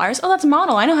see all the wires. Oh, that's a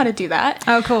model. I know how to do that.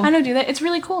 Oh, cool. I know how to do that. It's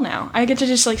really cool now. I get to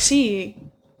just like see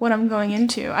what I'm going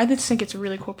into. I just think it's a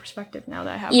really cool perspective now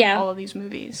that I have Yeah. all of these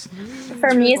movies.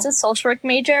 For me, as a social work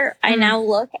major, I Mm. now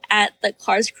look at the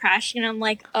cars crashing and I'm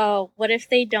like, oh, what if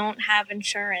they don't have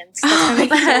insurance? That's gonna be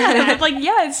so bad. Like,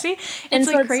 yeah, see, And it's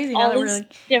so like it's crazy all now that we're these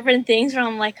like, different things where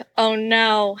I'm like, oh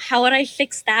no, how would I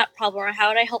fix that problem, or how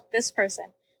would I help this person?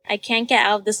 I can't get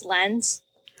out of this lens.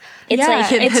 It's Yeah,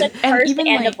 like it's a and curse even,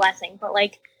 and a like- blessing. But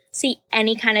like, see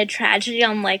any kind of tragedy,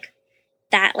 I'm like,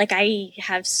 that. Like, I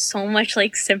have so much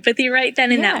like sympathy right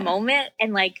then in Yeah. that moment,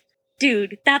 and like,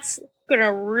 dude, that's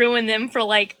gonna ruin them for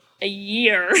like a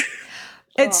year.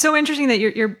 It's so interesting that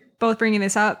you're both bringing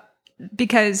this up,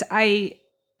 because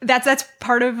that's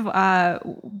part of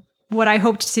what I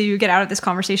hoped to get out of this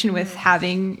conversation with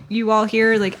having you all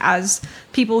here, like as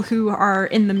people who are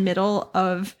in the middle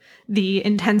of the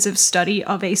intensive study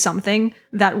of a something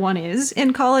that one is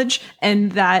in college,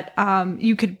 and that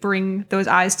you could bring those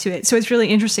eyes to it. So it's really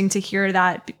interesting to hear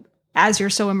that as you're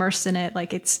so immersed in it,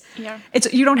 like it's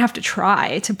you don't have to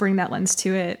try to bring that lens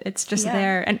to it. It's just Yeah.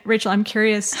 there. And Rachel, I'm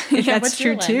curious if Yeah, that's what's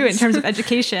true your too in lens? terms of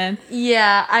education.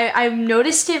 Yeah, I've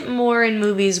noticed it more in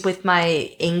movies with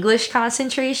my English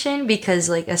concentration, because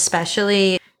like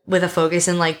especially with a focus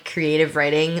in like creative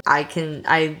writing, I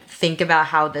think about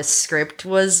how the script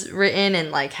was written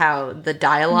and like how the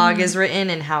dialogue is written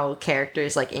and how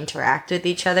characters like interact with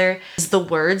each other. The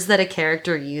words that a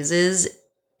character uses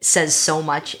says so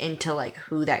much into like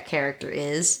who that character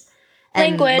is.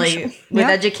 And Language. like with Yeah.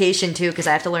 education too, because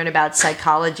I have to learn about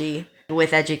psychology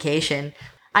with education.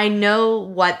 I know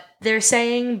what they're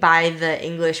saying by the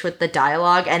English with the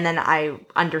dialogue, and then I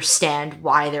understand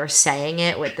why they're saying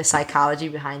it with the psychology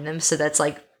behind them. So that's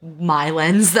like my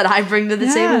lens that I bring to the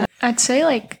table. I'd say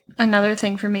like another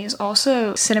thing for me is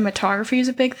also cinematography is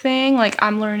a big thing. Like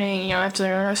I'm learning, you know, I have to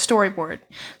learn a storyboard.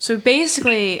 So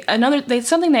basically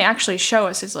something they actually show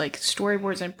us is like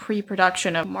storyboards and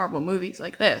pre-production of Marvel movies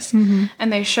like this.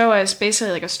 And they show us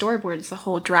basically like a storyboard is the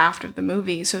whole draft of the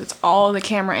movie. So it's all the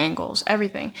camera angles,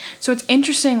 everything. So it's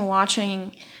interesting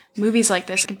watching movies like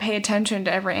this and pay attention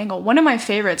to every angle. One of my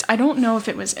favorites, I don't know if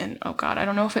it was in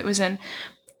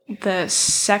the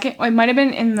second, it might have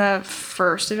been in the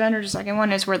first event or the second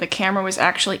one, is where the camera was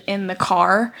actually in the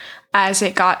car as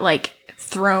it got like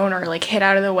thrown or like hit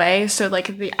out of the way. So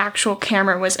like the actual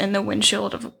camera was in the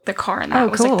windshield of the car, and that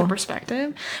was like the cool.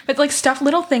 perspective. But like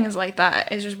little things like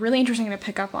that is just really interesting to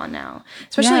pick up on now.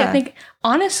 Especially Yeah. I think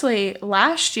honestly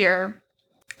last year,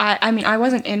 I mean, I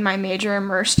wasn't in my major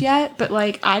immersed yet, but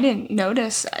like I didn't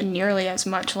notice nearly as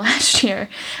much last year.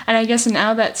 And I guess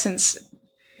now that since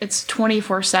it's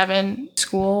 24/7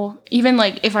 school, even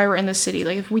like if I were in the city,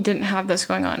 like if we didn't have this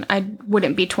going on, I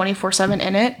wouldn't be 24/7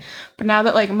 in it. But now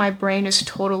that like my brain is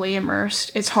totally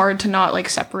immersed, it's hard to not like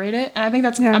separate it. And I think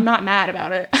I'm not mad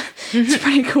about it. It's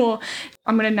pretty cool.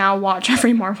 I'm going to now watch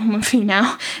every Marvel movie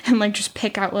now and like just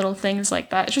pick out little things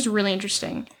like that. It's just really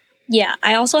interesting. Yeah,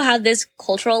 I also have this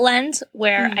cultural lens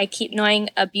where I keep knowing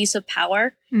abuse of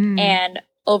power and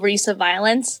overuse of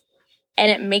violence. And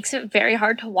it makes it very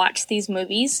hard to watch these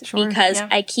movies because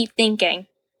I keep thinking,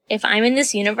 if I'm in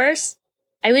this universe,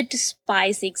 I would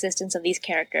despise the existence of these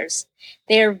characters.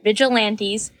 They are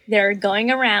vigilantes. They're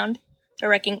going around. They're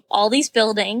wrecking all these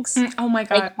buildings. Oh my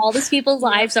God. Like, all these people's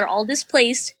lives are all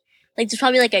displaced. Like, there's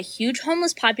probably like a huge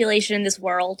homeless population in this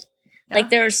world. Yeah. Like,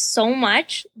 there's so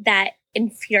much that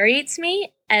infuriates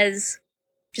me as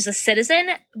just a citizen.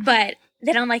 But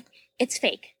then I'm like, it's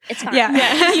fake. It's fine. Yeah.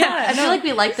 I feel like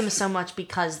we like them so much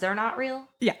because they're not real.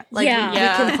 Yeah. Like Yeah. we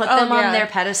can put them Oh, on yeah. their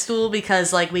pedestal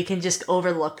because like we can just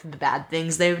overlook the bad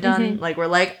things they've done. Like we're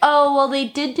like, oh well, they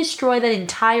did destroy that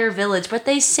entire village, but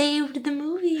they saved the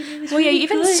movie. It was Well, yeah, really you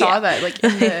even good. saw that,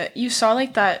 like, you saw,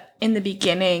 like, that in the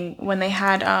beginning when they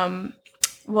had,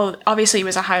 well, obviously it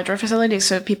was a Hydra facility,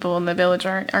 so people in the village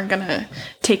aren't gonna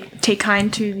take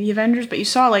kind to the Avengers, but you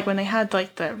saw, like, when they had,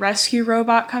 like, the rescue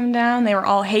robot come down, they were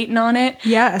all hating on it.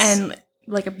 Yes. And,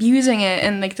 like, abusing it,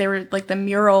 and, like, they were, like, the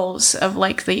murals of,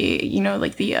 like, the, you know,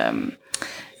 like, the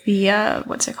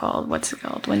what's it called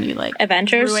when you like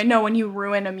Avengers? when you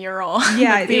ruin a mural.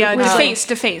 Yeah, Like the it was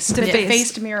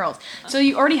defaced murals. So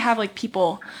you already have like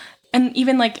people, and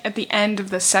even like at the end of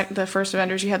the first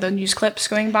Avengers, you had the news clips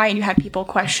going by, and you had people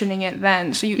questioning it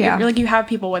then. So you have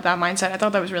people with that mindset. I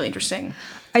thought that was really interesting.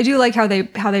 I do like how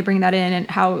they bring that in, and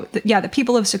how the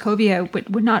people of Sokovia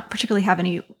would not particularly have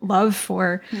any love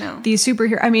for these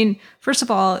superheroes. I mean, first of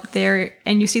all,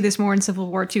 and you see this more in Civil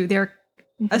War too, they're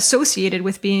associated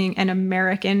with being an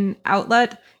American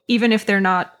outlet, even if they're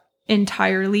not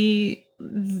entirely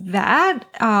that,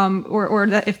 or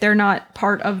that if they're not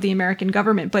part of the American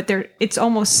government, but it's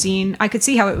almost seen. I could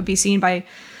see how it would be seen by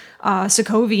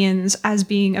Sokovians as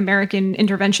being American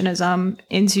interventionism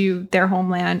into their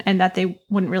homeland, and that they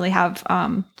wouldn't really have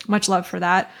much love for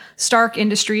that. Stark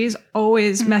Industries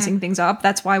always messing things up.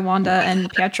 That's why Wanda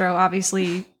and Pietro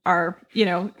obviously are,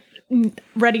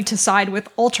 ready to side with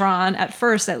Ultron at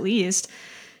first, at least.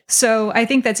 So I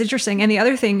think that's interesting. And the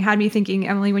other thing had me thinking,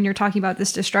 Emily, when you're talking about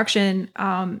this destruction,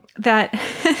 that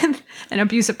an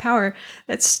abuse of power,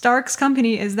 that Stark's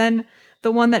company is then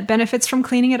the one that benefits from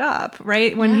cleaning it up,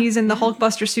 right? When he's in the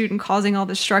Hulkbuster suit and causing all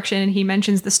destruction, and he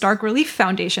mentions the Stark Relief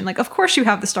Foundation. Like, of course you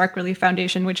have the Stark Relief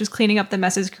Foundation, which is cleaning up the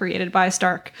messes created by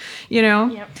Stark,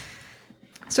 Yep.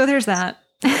 So there's that.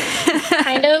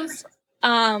 Kind of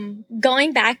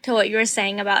going back to what you were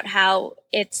saying about how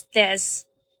it's this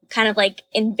kind of like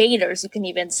invaders, you can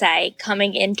even say,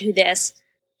 coming into this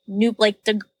new, like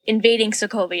the invading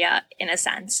Sokovia in a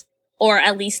sense, or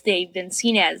at least they've been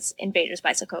seen as invaders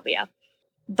by Sokovia.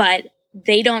 But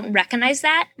they don't recognize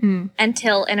that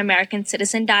until an American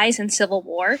citizen dies in Civil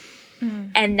War.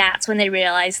 And that's when they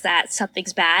realize that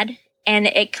something's bad. And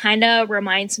it kind of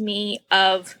reminds me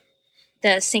of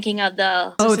the sinking of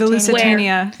the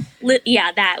Lusitania.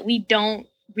 That we don't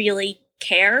really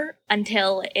care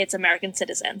until it's American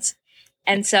citizens.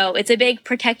 And so it's a big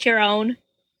protect your own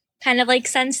kind of like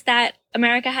sense that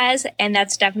America has, and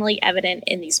that's definitely evident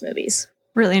in these movies.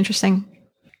 Really interesting.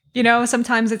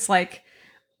 Sometimes it's like,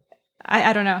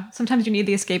 I don't know, sometimes you need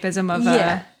the escapism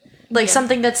of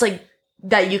something that's like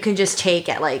that you can just take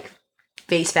at like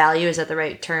face value. Is that the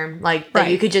right term? Like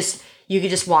that you could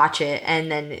just watch it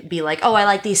and then be like, oh, I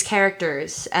like these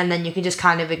characters, and then you can just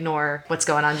kind of ignore what's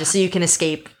going on just so you can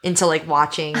escape into like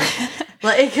watching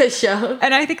like a show.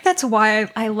 And I think that's why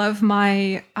I love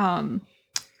my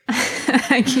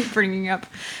I keep bringing up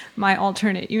my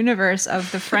alternate universe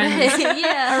of the friends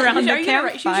around the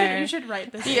campfire. You should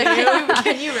write this.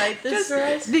 Can you write this for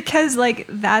us? Because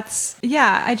that's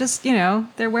I just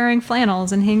they're wearing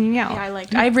flannels and hanging out.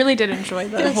 Yeah, I really did enjoy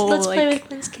the whole let's play with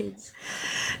Quinn's kids.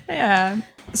 Yeah.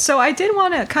 So I did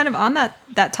want to kind of on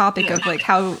that topic of like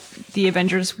how the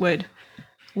Avengers would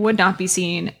not be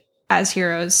seen as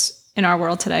heroes in our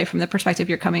world today from the perspective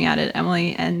you're coming at it,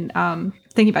 Emily, and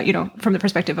thinking about, from the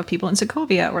perspective of people in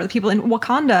Sokovia or the people in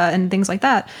Wakanda and things like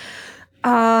that.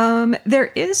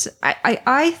 There is,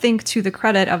 I think, to the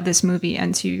credit of this movie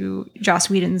and to Joss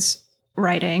Whedon's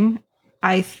writing,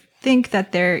 I think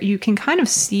that you can kind of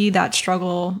see that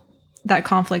struggle, that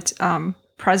conflict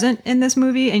present in this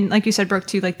movie. And like you said, Brooke,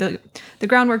 too, like the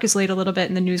groundwork is laid a little bit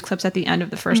in the news clips at the end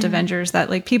of the first Avengers that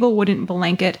like people wouldn't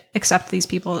blanket accept these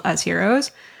people as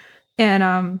heroes.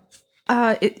 And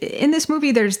in this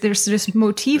movie, there's this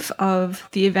motif of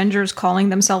the Avengers calling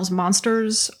themselves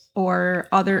monsters or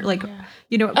other, like,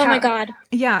 Oh my God.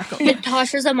 Yeah.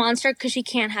 Natasha's a monster because she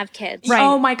can't have kids. Right.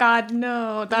 Oh my God,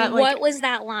 no. What was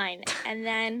that line? And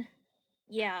then,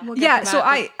 We'll get to so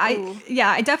that,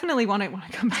 I definitely want to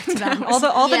come back to that.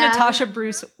 all the Natasha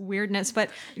Bruce weirdness, but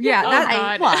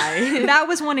why? That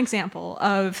was one example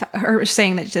of her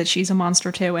saying that she's a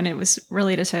monster too, and it was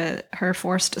related to her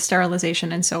forced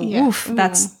sterilization, and so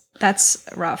that's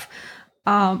rough.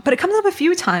 But it comes up a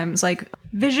few times, like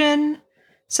Vision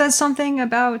says something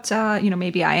about,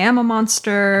 maybe I am a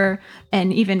monster.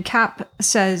 And even Cap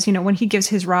says, when he gives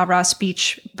his rah-rah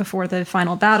speech before the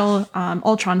final battle,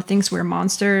 Ultron thinks we're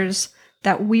monsters,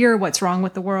 that we're what's wrong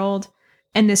with the world.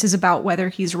 And this is about whether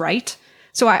he's right.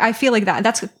 So I feel like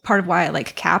that's part of why I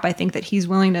like Cap. I think that he's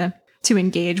willing to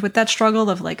engage with that struggle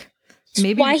of like,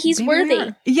 maybe why he's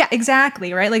worthy. Yeah,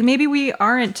 exactly. Right. Like maybe we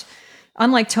aren't,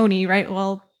 unlike Tony, right?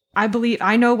 Well,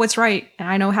 I know what's right and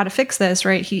I know how to fix this,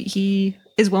 right? He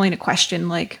is willing to question,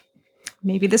 like,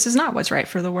 maybe this is not what's right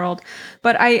for the world.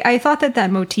 But I thought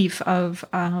that motif of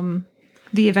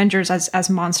the Avengers as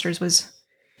monsters was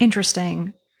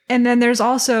interesting. And then there's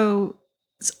also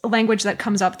language that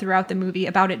comes up throughout the movie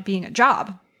about it being a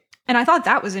job. And I thought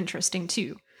that was interesting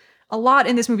too. A lot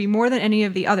in this movie, more than any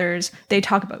of the others, they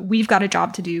talk about, we've got a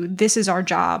job to do. This is our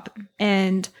job.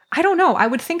 And I don't know. I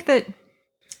would think that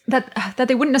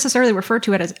they wouldn't necessarily refer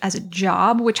to it as a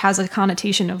job, which has a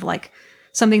connotation of like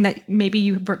something that maybe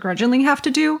you begrudgingly have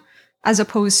to do, as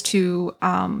opposed to,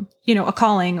 a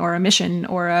calling or a mission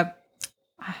or a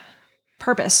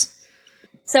purpose.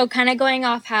 So kind of going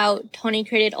off how Tony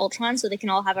created Ultron so they can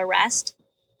all have a rest,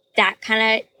 that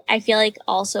kind of, I feel like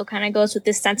also kind of goes with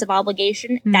this sense of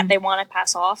obligation that they want to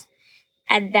pass off.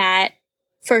 And that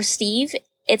for Steve,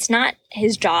 it's not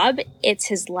his job, it's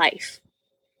his life.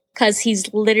 Because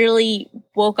he's literally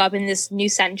woke up in this new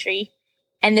century,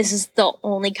 and this is the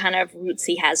only kind of roots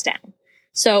he has down.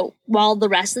 So while the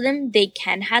rest of them, they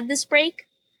can have this break.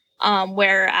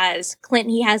 Whereas Clint,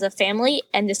 he has a family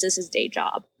and this is his day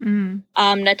job. Mm.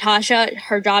 Natasha,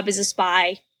 her job is a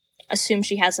spy. Assume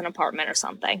she has an apartment or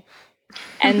something.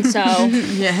 And so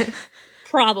Yeah.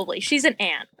 probably she's an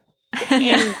aunt.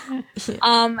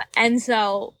 And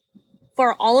so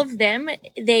for all of them,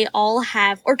 they all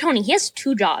have, or Tony, he has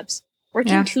 2 jobs,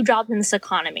 working Yeah. 2 jobs in this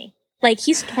economy. Like,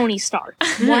 he's Tony Stark.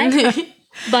 What?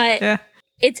 But Yeah.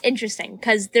 it's interesting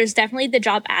because there's definitely the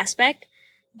job aspect,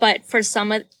 but for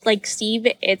some of, like Steve,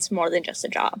 it's more than just a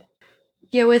job.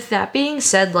 Yeah, with that being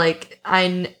said, like,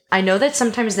 I know that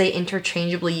sometimes they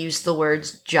interchangeably use the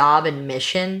words job and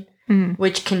mission, Mm.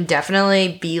 which can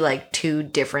definitely be, like, 2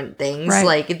 different things. Right.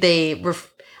 Like,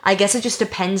 I guess it just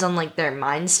depends on, like, their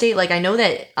mind state. Like, I know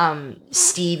that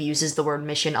Steve uses the word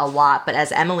mission a lot, but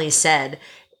as Emily said,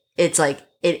 it's like,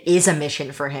 it is a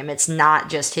mission for him. It's not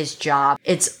just his job.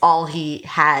 It's all he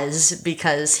has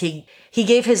because he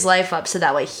gave his life up so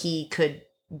that way he could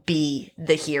be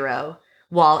the hero,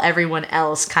 while everyone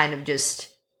else kind of just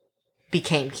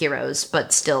became heroes,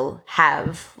 but still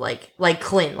have like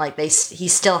Clint, like he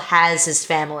still has his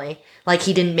family. Like,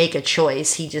 he didn't make a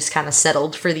choice. He just kind of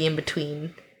settled for the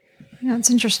in-between. Yeah, it's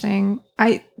interesting.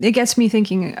 It gets me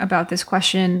thinking about this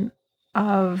question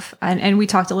of, and we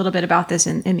talked a little bit about this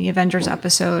in the Avengers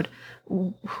episode,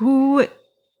 who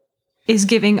is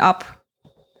giving up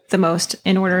the most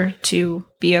in order to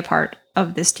be a part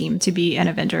of this team, to be an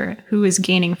Avenger, who is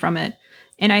gaining from it.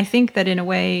 And I think that in a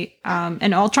way,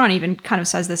 and Ultron even kind of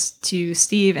says this to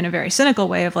Steve in a very cynical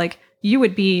way of like, you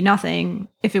would be nothing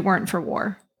if it weren't for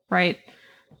war, right?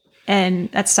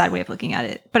 And that's a sad way of looking at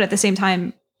it. But at the same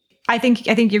time, I think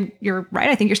you're right.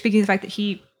 I think you're speaking to the fact that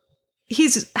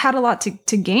he's had a lot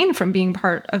to gain from being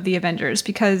part of the Avengers,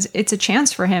 because it's a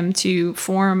chance for him to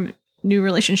form new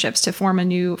relationships, to form a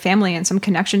new family and some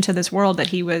connection to this world that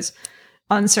he was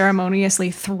unceremoniously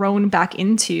thrown back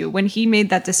into. When he made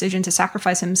that decision to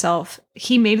sacrifice himself,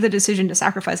 he made the decision to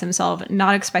sacrifice himself,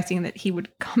 not expecting that he would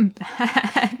come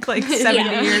back like 70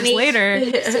 years later.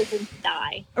 To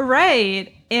die.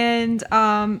 Right. And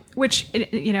which,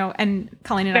 you know, and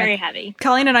Colleen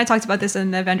and I talked about this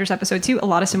in the Avengers episode too. A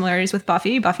lot of similarities with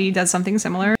Buffy. Buffy does something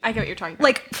similar. I get what you're talking about.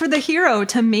 Like, for the hero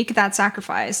to make that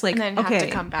sacrifice, like, and then have to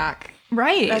come back.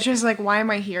 Right. That's just like, why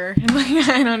am I here? Like,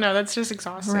 I don't know. That's just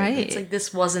exhausting. Right. It's like,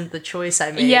 this wasn't the choice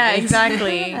I made. Yeah,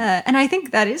 exactly. And I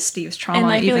think that is Steve's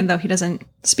trauma, even though he doesn't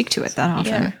speak to it that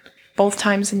often. Yeah. Both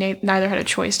times neither had a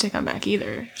choice to come back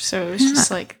either. So it's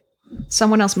just like,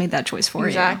 someone else made that choice for you.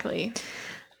 Exactly.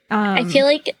 I feel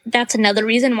like that's another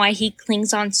reason why he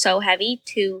clings on so heavy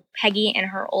to Peggy in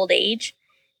her old age,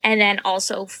 and then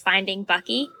also finding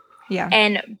Bucky. Yeah.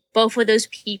 And both of those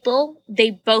people,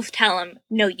 they both tell him,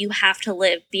 no, you have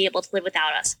to be able to live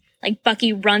without us. Like,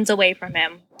 Bucky runs away from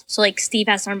him. So, like, Steve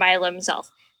has to learn by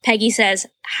himself. Peggy says,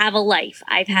 have a life.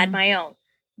 I've had my own.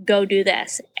 Go do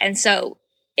this. And so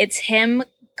it's him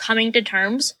coming to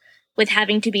terms with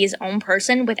having to be his own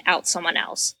person without someone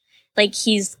else. Like,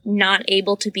 he's not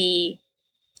able to be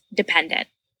dependent.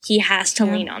 He has to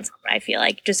lean on someone, I feel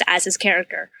like, just as his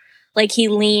character. Like, he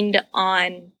leaned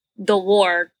on the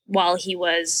war while he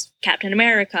was Captain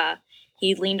America.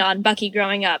 He leaned on Bucky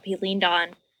growing up. He leaned on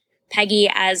Peggy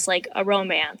as, like, a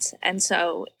romance. And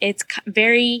so it's a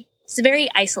very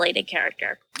isolated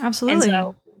character. Absolutely. And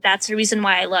so that's the reason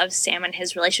why I love Sam and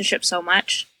his relationship so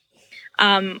much.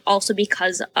 Also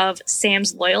because of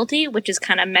Sam's loyalty, which is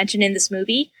kind of mentioned in this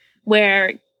movie,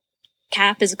 where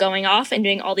Cap is going off and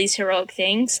doing all these heroic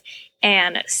things,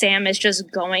 and Sam is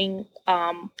just going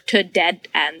to dead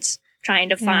ends, trying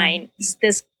to find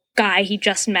this guy he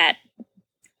just met,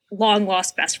 long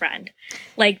lost best friend.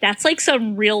 Like, that's like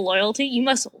some real loyalty. You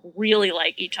must really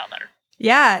like each other.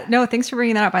 Yeah, no, thanks for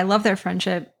bringing that up. I love their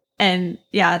friendship. And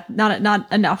yeah,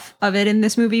 not enough of it in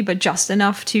this movie, but just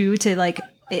enough to like,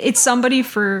 it's somebody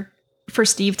for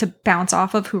Steve to bounce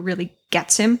off of who really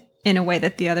gets him in a way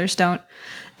that the others don't.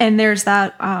 And there's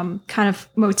that kind of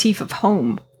motif of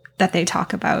home that they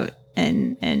talk about.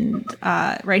 And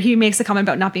right, he makes the comment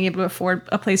about not being able to afford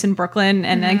a place in Brooklyn,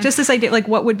 and like just this idea, like,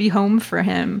 what would be home for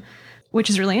him, which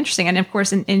is really interesting. And of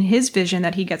course, in his vision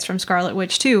that he gets from Scarlet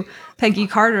Witch too, Peggy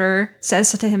Carter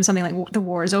says to him something like, "The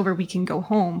war is over, we can go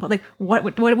home." But like, what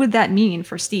would that mean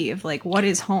for Steve? Like, what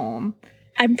is home?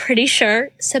 I'm pretty sure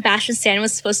Sebastian Stan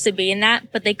was supposed to be in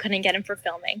that, but they couldn't get him for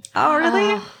filming. Oh,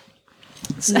 really?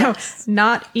 So,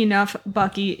 not enough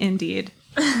Bucky, indeed.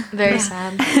 Very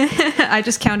sad. I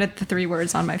just counted the 3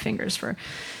 words on my fingers for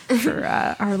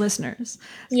our listeners.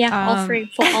 Yeah, all 3,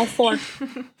 all 4.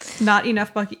 Not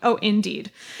enough Bucky. Oh,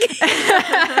 indeed. 4.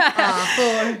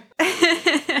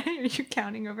 Are you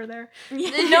counting over there? No,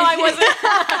 I wasn't.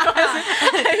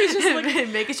 I was just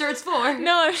looking, making sure it's 4.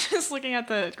 No, I was just looking at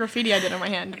the graffiti I did on my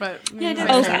hand, but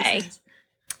Okay.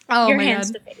 Oh, Your my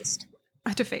hand's God. defaced.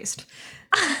 Defaced.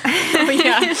 Oh,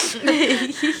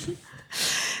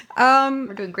 yeah.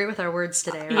 We're doing great with our words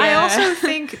today, right? I also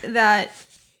think that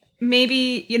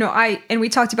maybe, we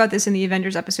talked about this in the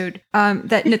Avengers episode,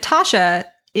 that Natasha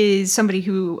is somebody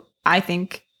who I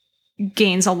think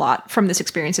gains a lot from this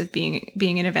experience of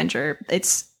being an Avenger.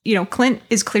 It's, Clint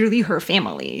is clearly her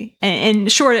family.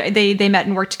 And sure, they met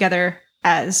and worked together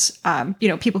as,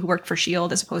 people who worked for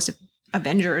S.H.I.E.L.D. as opposed to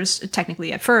Avengers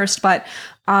technically at first. But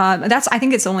I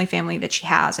think it's the only family that she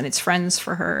has, and it's friends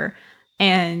for her.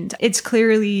 And it's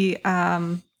clearly,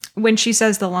 when she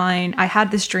says the line, "I had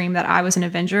this dream that I was an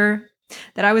Avenger,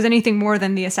 that I was anything more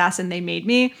than the assassin they made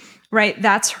me," right?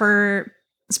 That's her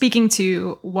speaking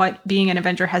to what being an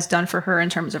Avenger has done for her in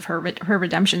terms of her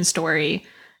redemption story.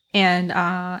 And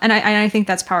I think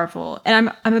that's powerful.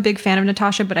 And I'm a big fan of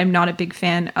Natasha, but I'm not a big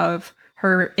fan of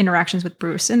her interactions with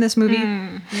Bruce in this movie.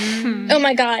 Oh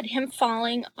my God, him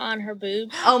falling on her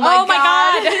boobs. Oh my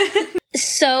god.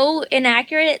 So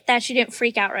inaccurate that she didn't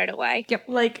freak out right away. Yep.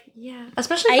 Like, Yeah.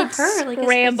 Especially for I'd her. Like,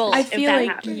 scramble I if feel that like,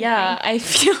 happened. I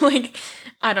feel like,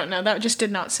 I don't know, that just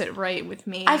did not sit right with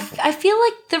me. I feel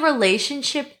like the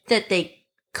relationship that they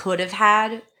could have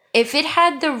had, if it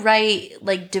had the right,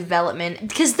 like, development,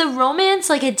 because the romance,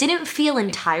 like, it didn't feel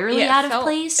entirely out of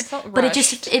place, it felt but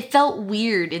rushed. it felt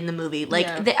weird in the movie. Like,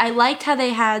 Yeah. I liked how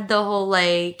they had the whole,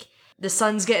 like, the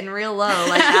sun's getting real low,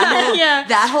 like, that whole, Yeah.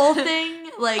 that whole thing.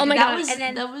 Like, Oh my that God, was, and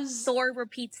then that was, Thor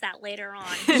repeats that later on.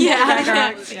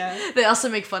 yeah. Yeah. They also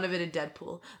make fun of it in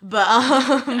Deadpool, but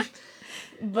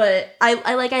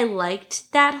I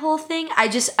liked that whole thing. I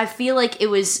feel like it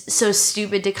was so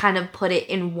stupid to kind of put it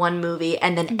in one movie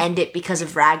and then end it because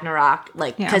of Ragnarok.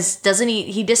 Like, Yeah. because doesn't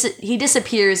he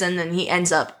disappears and then he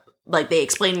ends up, like, they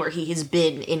explain where he has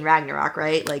been in Ragnarok,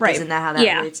 right? Like, Right. isn't that how that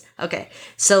Yeah. relates? Okay,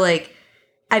 so like,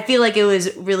 I feel like it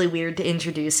was really weird to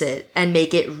introduce it and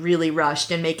make it really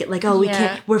rushed and make it like, oh, we Yeah.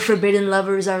 can't, we're forbidden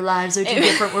lovers, our lives are too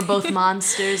different, we're both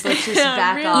monsters, let's just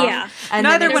back really. off. Yeah. And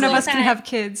Neither then one of it's us like- can have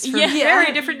kids for Yeah.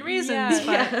 very different reasons.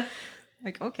 Yeah. But, Yeah.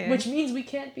 like, okay. Which means we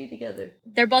can't be together.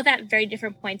 They're both at very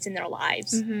different points in their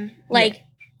lives. Mhm. Like,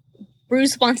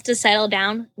 Bruce wants to settle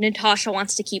down, Natasha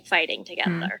wants to keep fighting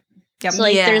together. Yep. So,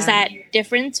 like, Yeah. there's that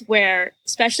difference where,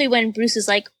 especially when Bruce is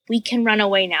like, we can run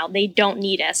away now, they don't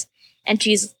need us. And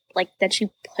she's like, that she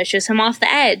pushes him off the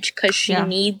edge because she Yeah.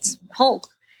 needs Hulk.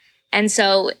 And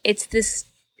so it's this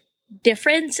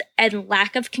difference and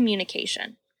lack of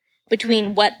communication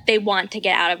between what they want to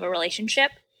get out of a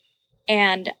relationship.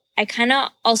 And I kind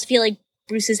of also feel like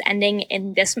Bruce's ending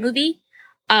in this movie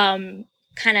kind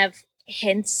of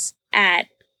hints at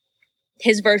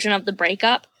his version of the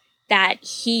breakup, that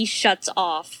he shuts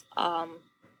off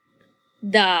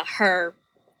her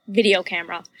video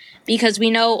camera, because we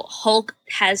know Hulk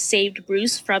has saved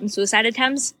Bruce from suicide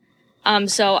attempts.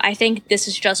 So I think this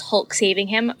is just Hulk saving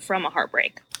him from a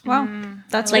heartbreak. Wow. Mhm.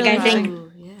 That's Like, really I think-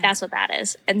 interesting. Ooh, yeah. That's what that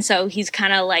is. And so he's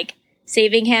kind of like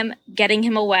saving him, getting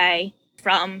him away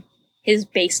from his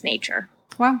base nature,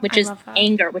 Wow. which I is love that.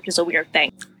 anger, which is a weird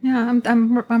thing. Yeah,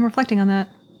 I'm reflecting on that.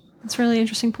 That's a really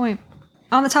interesting point.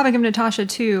 On the topic of Natasha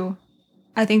too,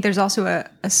 I think there's also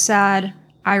a sad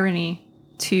irony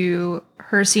to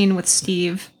her scene with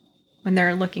Steve when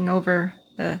they're looking over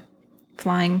the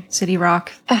flying city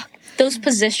rock. Those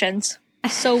positions,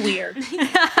 so weird. Just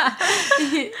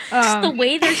the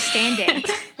way they're standing.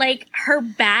 Like, her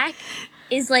back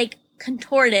is like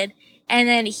contorted, and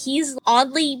then he's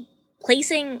oddly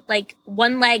placing like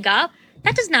one leg up.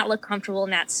 That does not look comfortable in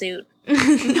that suit.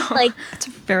 Like, That's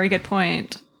a very good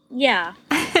point. yeah,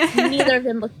 neither of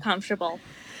them look comfortable.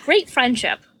 Great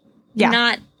friendship.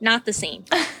 Yeah. Not the same.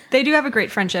 They do have a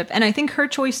great friendship, and I think her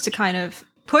choice to kind of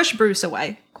push Bruce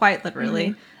away, quite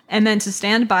literally, and then to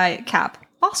stand by Cap,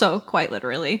 also quite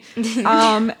literally,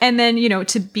 and then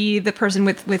to be the person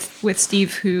with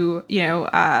Steve who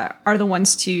are the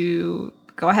ones to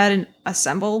go ahead and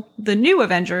assemble the new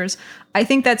Avengers. I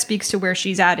think that speaks to where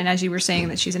she's at, and as you were saying,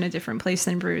 that she's in a different place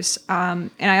than Bruce. And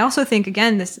I also think,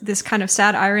 again, this kind of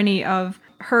sad irony of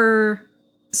her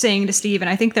saying to Steve, and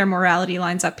I think their morality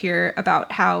lines up here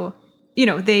about how,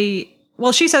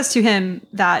 she says to him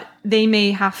that they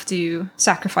may have to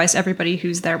sacrifice everybody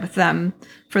who's there with them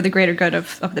for the greater good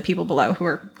of the people below who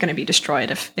are going to be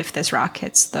destroyed if this rock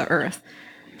hits the earth.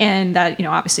 And that,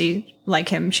 obviously, like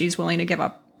him, she's willing to give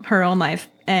up her own life.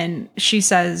 And she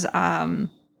says,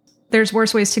 there's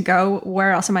worse ways to go.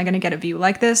 Where else am I going to get a view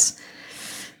like this?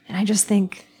 And I just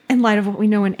think, in light of what we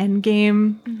know in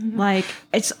Endgame, like,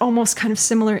 it's almost kind of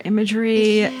similar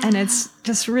imagery, and it's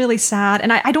just really sad.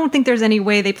 And I don't think there's any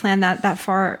way they planned that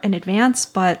far in advance,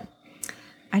 but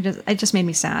it just made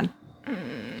me sad.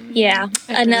 Yeah.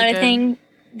 Another really did. thing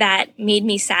that made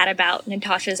me sad about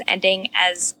Natasha's ending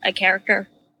as a character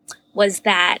was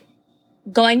that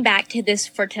going back to this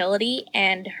fertility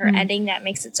and her ending that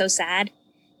makes it so sad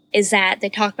is that they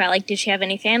talk about, like, did she have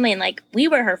any family? And, like, we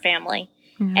were her family.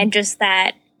 And just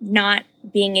that not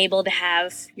being able to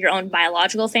have your own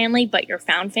biological family, but your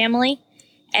found family.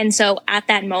 And so at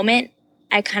that moment,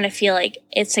 I kind of feel like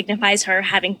it signifies her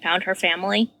having found her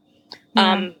family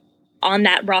on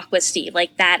that rock with Steve.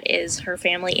 Like, that is her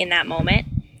family in that moment.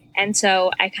 And so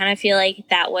I kind of feel like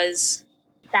that was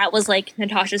like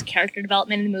Natasha's character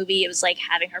development in the movie. It was like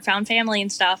having her found family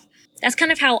and stuff. That's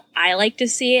kind of how I like to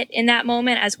see it in that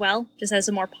moment as well, just as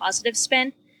a more positive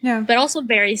spin. Yeah. But also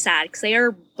very sad because they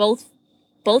are both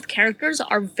characters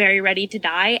are very ready to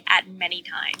die at many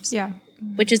times. Yeah.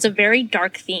 Which is a very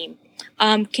dark theme.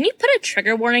 Can you put a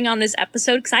trigger warning on this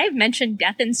episode? Because I have mentioned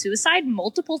death and suicide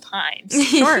multiple times.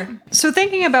 Sure. So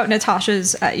thinking about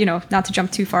Natasha's, not to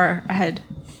jump too far ahead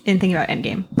in thinking about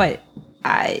Endgame, but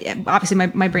obviously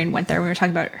my brain went there when we were talking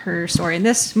about her story in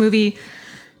this movie,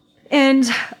 and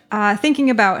thinking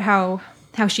about how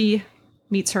she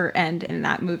meets her end in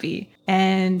that movie,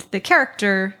 and the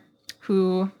character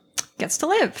who gets to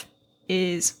live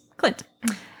is Clint.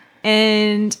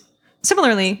 And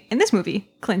similarly, in this movie,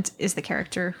 Clint is the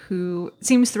character who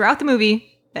seems throughout the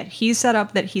movie that he's set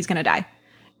up that he's going to die.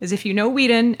 As if you know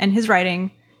Whedon and his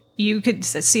writing, you could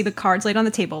see the cards laid on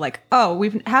the table, like, oh,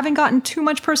 we haven't gotten too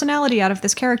much personality out of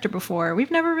this character before.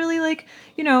 We've never really,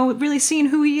 really seen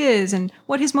who he is and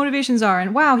what his motivations are.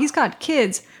 And wow, he's got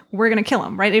kids. We're going to kill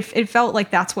him, right? It felt like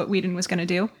that's what Whedon was going to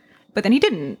do. But then he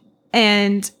didn't.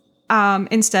 And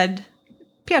instead,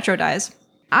 Pietro dies.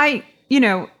 I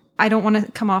don't want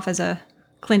to come off as a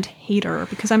Clint hater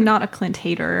because I'm not a Clint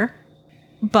hater.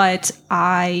 But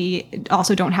I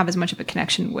also don't have as much of a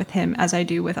connection with him as I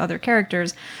do with other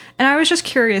characters. And I was just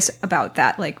curious about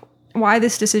that, like, why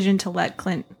this decision to let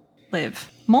Clint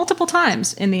live multiple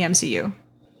times in the MCU?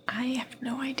 I have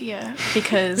no idea,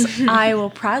 because I will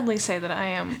proudly say that I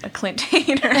am a Clint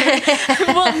hater.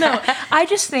 Well, no, I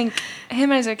just think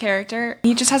him as a character,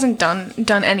 he just hasn't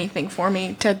done anything for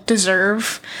me to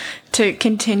deserve to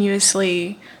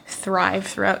continuously thrive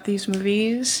throughout these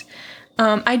movies.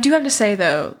 I do have to say,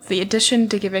 though, the addition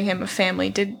to giving him a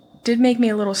family did make me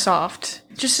a little soft,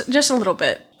 just a little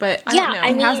bit. But I don't know.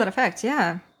 I mean, has that effect?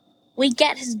 Yeah. We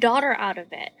get his daughter out of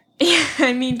it. Yeah,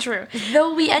 I mean, true.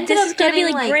 Though we ended This is up gonna be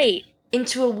getting like great.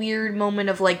 into a weird moment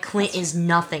of like Clint is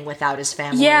nothing without his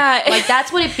family. Yeah. Like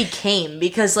that's what it became,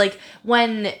 because like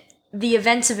when the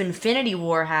events of Infinity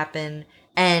War happen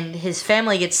and his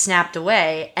family gets snapped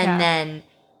away and then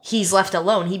he's left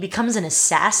alone, he becomes an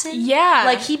assassin. Yeah.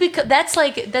 Like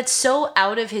that's so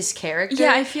out of his character.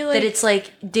 Yeah, I feel like that it's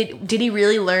like did he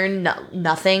really learn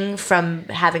nothing from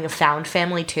having a found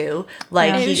family too?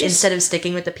 Like he instead of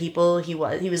sticking with the people he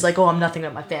was like, oh, I'm nothing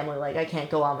without my family. Like I can't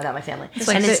go on without my family. It's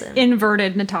like and the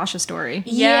inverted Natasha story.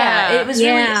 Yeah, it was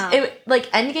Yeah. really like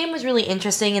Endgame was really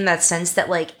interesting in that sense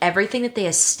that like everything that they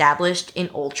established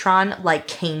in Ultron like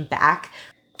came back.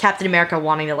 Captain America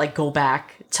wanting to like go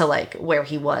back to like where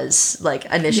he was like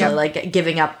initially, like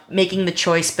giving up, making the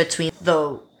choice between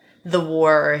the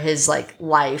war or his like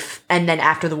life, and then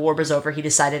after the war was over, he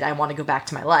decided I want to go back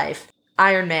to my life.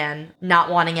 Iron Man not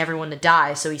wanting everyone to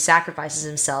die, so he sacrifices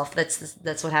himself.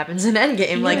 That's what happens in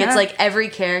Endgame. Like it's like every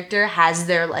character has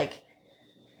their like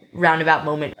roundabout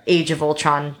moment, Age of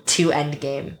Ultron to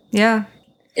Endgame. Yeah.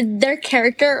 Their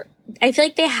character, I feel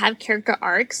like they have character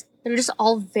arcs. They're just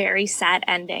all very sad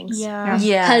endings. Yeah.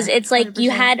 Yeah, Because it's like 100%.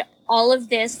 you had all of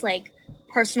this like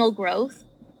personal growth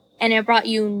and it brought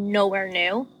you nowhere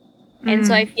new. And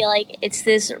so I feel like it's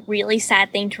this really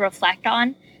sad thing to reflect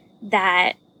on,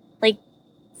 that like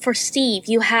for Steve,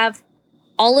 you have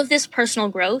all of this personal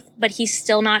growth, but he's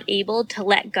still not able to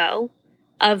let go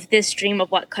of this dream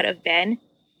of what could have been.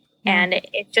 And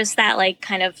it's just that like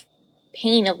kind of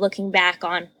pain of looking back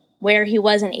on where he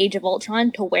was in Age of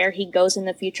Ultron to where he goes in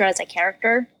the future as a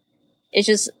character. It's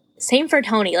just same for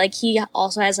Tony. Like he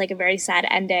also has like a very sad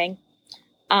ending,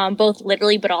 both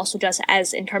literally, but also just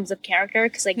as in terms of character.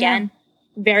 Because again,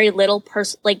 very little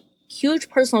like huge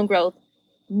personal growth,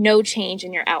 no change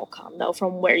in your outcome though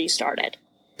from where you started.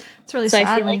 It's really So I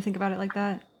sad feel when you like- think about it like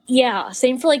that. Yeah,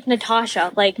 same for like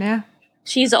Natasha. Like Yeah.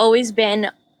 she's always been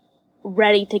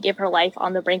ready to give her life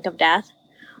on the brink of death.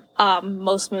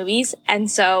 Most movies. And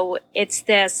so it's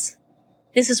this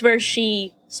is where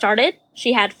she started.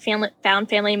 She had found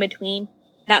family in between.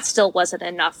 That still wasn't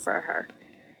enough for her.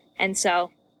 And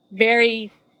so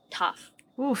very tough.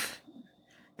 Oof.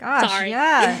 Gosh, Sorry.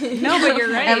 yeah. No, but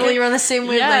you're right. Emily, you're on the same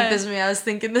wavelength Yeah. as me. I was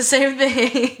thinking the same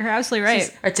thing. You're absolutely right.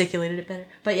 She's articulated it better.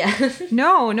 But yeah.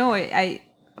 No, I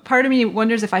part of me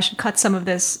wonders if I should cut some of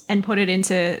this and put it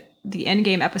into the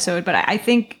Endgame episode, but I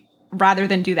think rather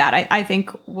than do that, I think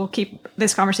we'll keep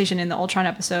this conversation in the Ultron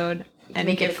episode and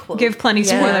Make it a quote. give plenty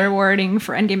Yeah. spoiler wording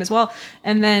for Endgame as well.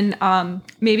 And then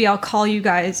maybe I'll call you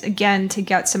guys again to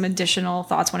get some additional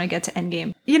thoughts when I get to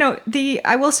Endgame. You know,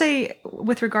 I will say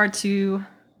with regard to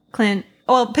Clint,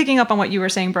 well, picking up on what you were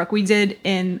saying, Brooke, we did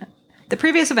in the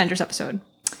previous Avengers episode,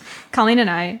 Colleen and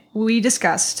I, we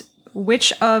discussed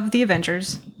which of the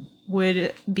Avengers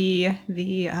would be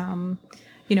the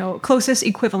closest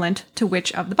equivalent to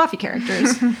which of the Buffy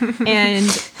characters. And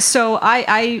so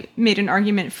I made an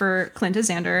argument for Clint as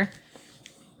Xander.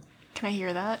 Can I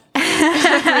hear that?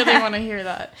 I really want to hear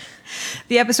that.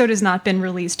 The episode has not been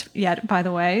released yet, by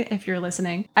the way, if you're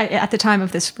listening, at the time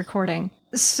of this recording.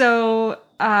 So,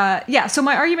 so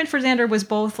my argument for Xander was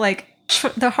both like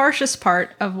the harshest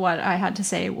part of what I had to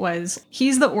say was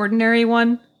he's the ordinary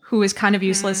one who is kind of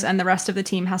useless and the rest of the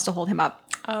team has to hold him up.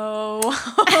 Oh,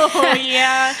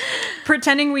 yeah.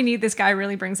 Pretending we need this guy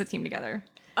really brings the team together.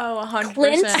 Oh, 100%.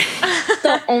 Clint's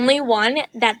the only one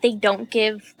that they don't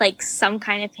give like some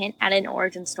kind of hint at an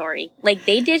origin story. Like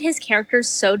they did his character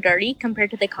so dirty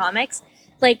compared to the comics.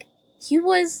 Like he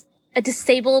was a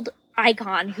disabled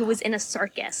icon who was in a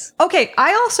circus. Okay,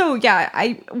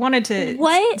 I wanted to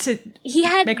What? to He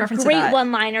had make reference to great that.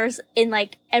 one-liners in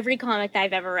like every comic that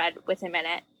I've ever read with him in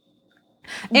it.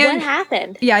 And- what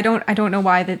happened? Yeah, I don't know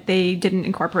why that they didn't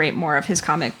incorporate more of his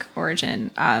comic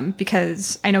origin,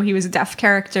 because I know he was a deaf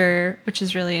character, which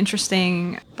is really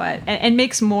interesting, but and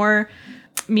makes more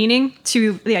meaning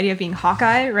to the idea of being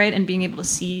Hawkeye, right, and being able to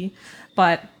see.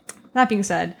 But that being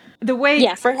said, the way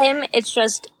Yeah, for him it's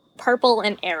just purple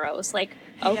and arrows. Like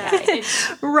okay.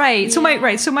 Right. So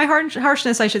my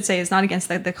harshness, I should say, is not against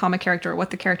the comic character or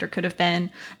what the character could have been.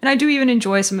 And I do even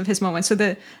enjoy some of his moments. So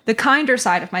the kinder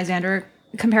side of my Xander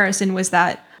comparison was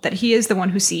that he is the one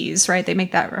who sees, right? They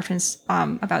make that reference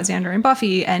about Xander and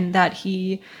Buffy, and that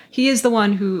he is the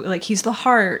one who, like, he's the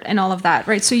heart and all of that,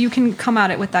 right? So you can come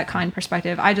at it with that kind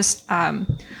perspective. I just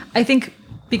I think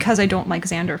because I don't like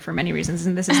Xander for many reasons,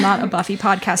 and this is not a Buffy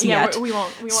podcast yet. We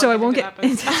won't. So I won't get get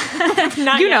into that, but-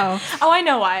 Not You yet. know. Oh, I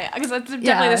know why. Because that's definitely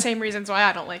Yeah. the same reasons why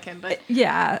I don't like him. But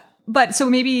Yeah. But so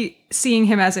maybe seeing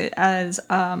him as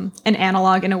an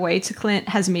analog in a way to Clint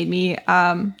has made me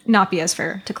not be as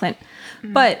fair to Clint.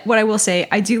 But what I will say,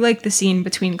 I do like the scene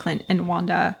between Clint and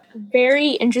Wanda.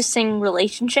 Very interesting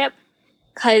relationship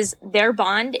because their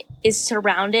bond is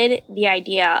surrounded the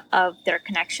idea of their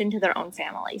connection to their own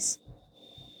families.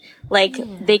 Like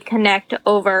they connect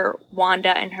over Wanda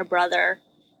and her brother.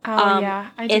 yeah,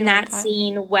 I do In like that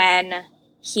scene when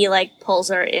he like pulls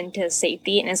her into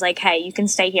safety and is like, "Hey, you can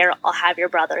stay here. I'll have your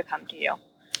brother come to you."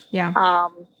 Yeah.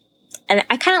 And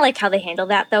I kind of like how they handled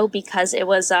that though, because it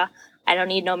was a "I don't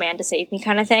need no man to save me"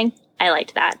 kind of thing. I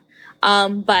liked that.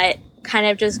 But kind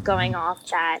of just going off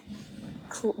that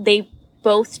they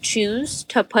both choose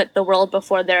to put the world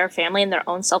before their family and their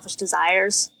own selfish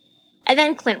desires. And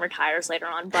then Clint retires later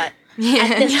on, but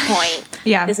at this point,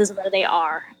 Yeah. this is where they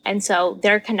are. And so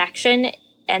their connection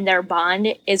and their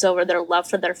bond is over their love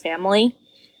for their family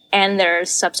and their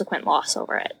subsequent loss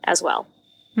over it as well.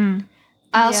 I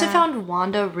also Yeah. found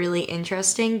Wanda really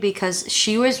interesting because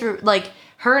she was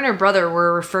her and her brother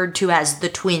were referred to as the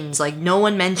twins. Like no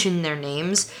one mentioned their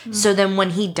names. So then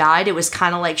when he died, it was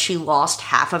kind of like she lost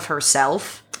half of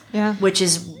herself, Yeah. which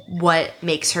is what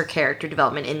makes her character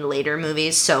development in later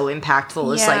movies so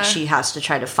impactful. Is like Yeah. she has to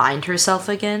try to find herself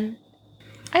again.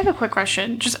 I have a quick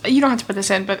question. Just you don't have to put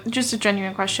this in, but just a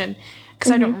genuine question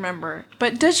because I don't remember.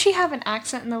 But does she have an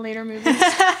accent in the later movies?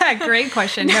 Great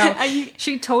question. No, Are you-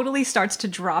 she totally starts to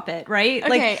drop it, right?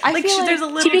 Okay, I feel like there's a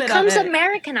little She bit of becomes it.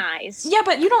 Americanized. Yeah,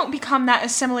 but you don't become that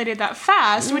assimilated that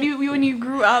fast when you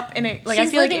grew up in it. Like I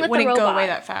She's feel like living it with the wouldn't go robot. away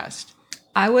that fast.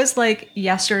 I was like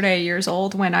years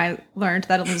old when I learned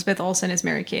that Elizabeth Olsen is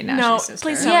Mary Kate and No, Ashley's sister.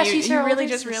 please tell Yeah, me. she's You her really older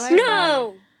just sister. realized that?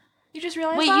 No! You just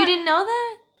realized Wait, that? you didn't know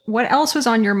that? What else was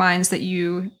on your minds that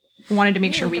you wanted to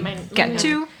make sure we get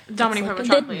to? Dominic Purple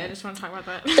Chocolate. I just want to talk about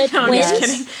that. The No, I'm just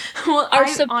twins kidding. Well, are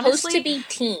I supposed honestly, to be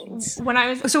teens. When I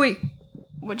was, So wait,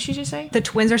 what did she just say? the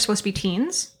twins are supposed to be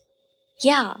teens?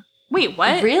 Yeah. Wait,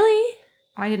 what? Really?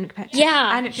 I didn't catch. Yeah.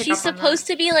 I didn't pick She's up on supposed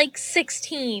to be like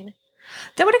 16.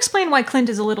 That would explain why Clint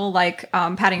is a little like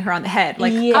patting her on the head,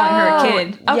 like Yeah. calling her a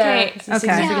kid. Okay. he's Okay.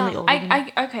 significantly Yeah. older than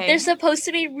her. Okay. They're supposed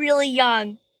to be really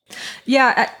young.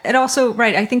 Yeah, and also,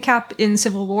 right, I think Cap in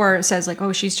Civil War says, like,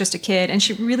 oh, she's just a kid, and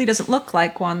she really doesn't look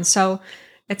like one, so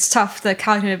it's tough, the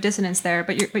cognitive dissonance there,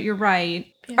 but you're right.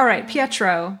 All right,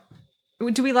 Pietro.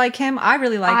 Do we like him? I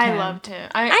really like him. I loved him.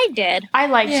 I did. I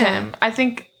liked Yeah. him. I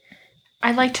think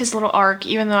I liked his little arc,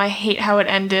 even though I hate how it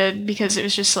ended because it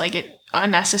was just like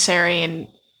unnecessary and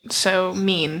so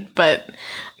mean. But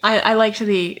I liked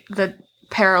the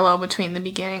parallel between the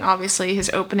beginning. Obviously, his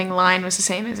opening line was the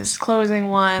same as his closing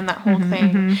one. That whole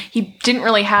thing. He didn't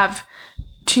really have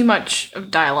too much of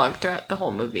dialogue throughout the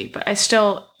whole movie, but I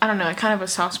don't know. I kind of a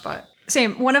soft spot.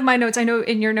 Same. One of my notes, I know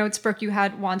in your notes, Brooke, you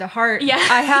had Wanda Hart. Yeah.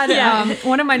 I had Yeah.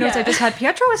 one of my notes. Yeah. I just had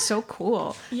Pietro was so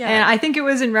cool. Yeah. And I think it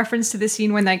was in reference to the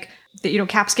scene when like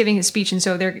Cap's giving his speech, and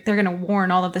so they're gonna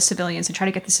warn all of the civilians and try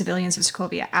to get the civilians of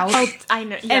Sokovia out. Oh, I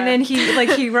know. Yeah. And then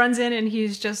he runs in and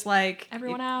he's just like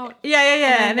everyone out. Yeah.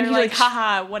 And then they're he's like,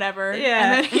 haha, whatever.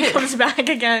 Yeah. And then he comes back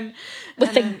again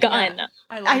With a And then, gun. Yeah,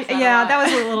 I like that. yeah, a lot. that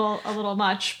was a little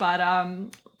much, but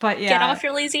yeah. Get off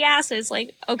your lazy asses.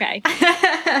 Like, okay.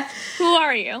 Who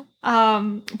are you?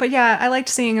 But yeah, I liked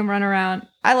seeing him run around.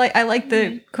 I like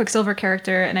the Quicksilver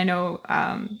character, and I know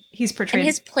he's portrayed. And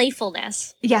his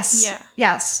playfulness. Yes. Yeah.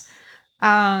 Yes.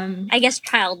 I guess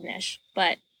childish,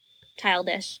 but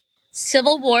childish.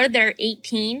 Civil War, they're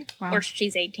 18. Wow. Or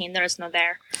she's 18. There's no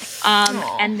there.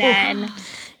 And then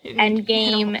Hit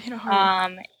Endgame, a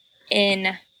hard-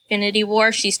 in Infinity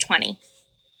War, she's 20.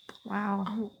 Wow.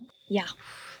 Oh. Yeah.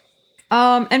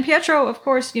 And Pietro, of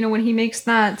course, when he makes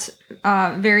that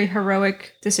very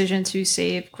heroic decision to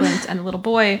save Clint and the little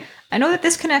boy, I know that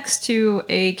this connects to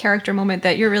a character moment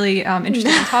that you're really interested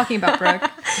in talking about, Brooke.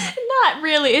 Not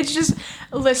really. It's just,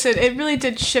 listen, it really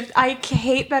did shift. I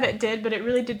hate that it did, but it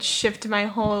really did shift my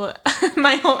whole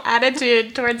my whole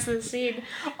attitude towards the scene.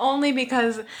 Only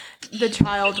because the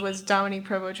child was Dominique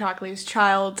Provost-Chockley's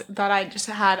child that I just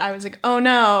had. I was like, oh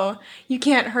no, you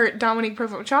can't hurt Dominique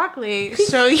Provost-Chockley,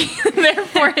 so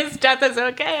therefore his death is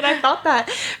okay. And I thought that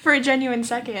for a genuine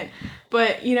second.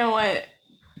 But you know what?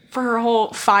 For her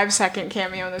whole 5-second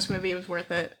cameo in this movie, it was worth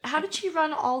it. How did she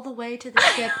run all the way to the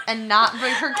ship and not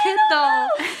bring her kid though?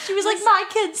 She was like, my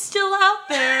kid's still out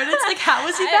there. And it's like, how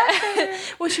was he back there?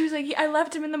 Well, she was like, I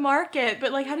left him in the market.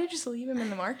 But like, how did you just leave him in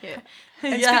the market?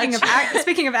 And Yeah,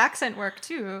 speaking of accent work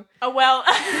too. Oh, well.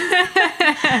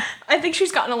 I think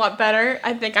she's gotten a lot better.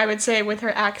 I think I would say with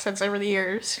her accents over the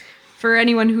years. For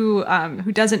anyone who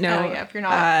doesn't know, Oh, yeah, if you're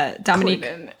not Dominique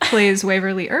clued in. plays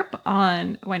Waverly Earp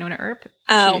on Winona Earp.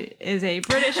 Oh. She is a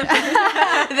British.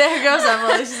 There goes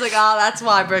Emily. She's like, oh, that's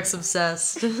why Brooke's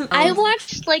obsessed. I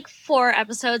watched like 4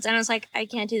 episodes and I was like, I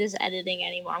can't do this editing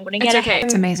anymore. I'm going to It's get okay.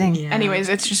 It's amazing. Yeah. Anyways,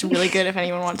 it's just really good if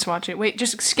anyone wants to watch it. Wait,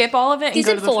 just skip all of it and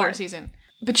Season go to the 4. 4th season.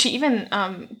 But she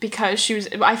even, because she was,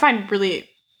 I find really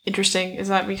interesting is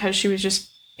that because she was just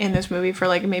in this movie for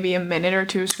like maybe a minute or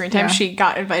 2 of screen time, Yeah. she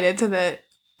got invited to the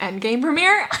Endgame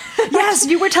premiere. Yes,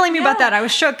 you were telling me about that. I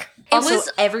was shook. Also,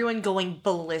 was- everyone going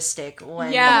ballistic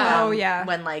when Yeah. Oh, yeah.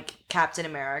 when like Captain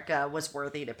America was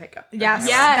worthy to pick up. the Yes,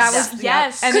 hammer. that Yes, was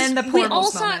yes. And then the we portals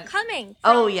all saw moment. it coming.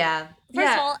 Oh yeah. First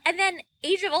Yeah. of all, and then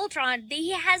Age of Ultron,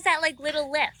 he has that like little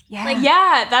lift. Yeah. Like,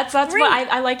 Yeah, that's Great. what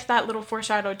I liked that little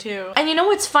foreshadow too. And you know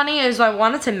what's funny is I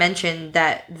wanted to mention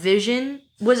that Vision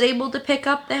was able to pick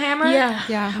up the hammer.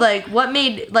 Yeah. Like what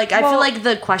made I feel Well- like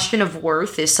the question of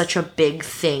worth is such a big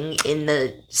thing in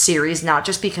the series, not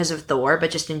just because of Thor, but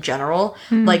just in general.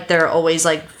 Like they're always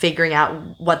like figuring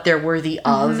out what they're worthy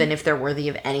of and if they're worthy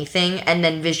of anything. And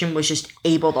then Vision was just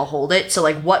able to hold it. So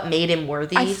like what made him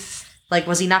worthy? Like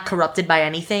was he not corrupted by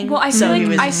anything? Well, I So feel he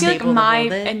was like I feel like able to my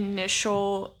hold it?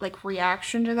 initial like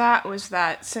reaction to that was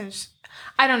that since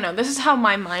I don't know, this is how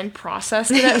my mind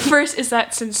processed it at first, is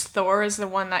that since Thor is the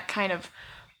one that kind of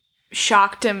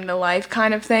shocked him to life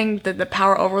kind of thing, the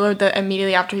power overload that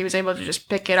immediately after he was able to just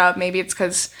pick it up, maybe it's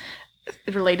because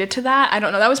related to that. I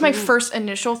don't know. That was my first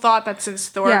initial thought, that since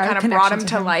Thor Yeah, kind of brought him connection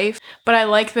to to him. life. But I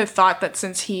like the thought that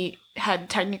since he had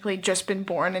technically just been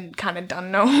born and kind of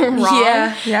done no wrong.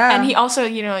 Yeah. And he also,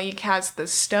 he has the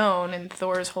stone, and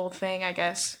Thor's whole thing, I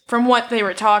guess, from what they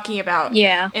were talking about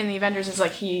Yeah. in the Avengers, is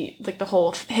like the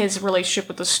whole, his relationship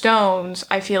with the stones.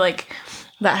 I feel like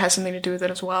that has something to do with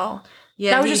it as well.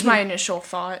 Yeah, That was he- just my initial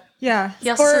thought. Yeah. He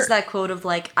also says that quote of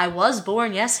like, "I was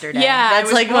born yesterday." Yeah, that's I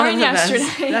was like born one of the best.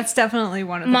 yesterday. That's definitely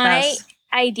one of the My best.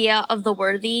 idea of the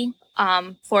worthy,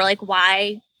 for like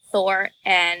why Thor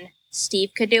and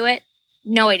Steve could do it.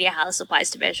 No idea how this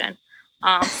applies to Vision.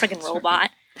 Freaking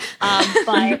robot.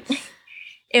 But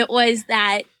it was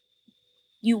that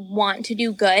you want to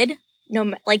do good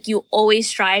like you always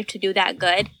strive to do that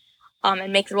good,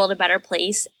 and make the world a better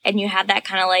place, and you have that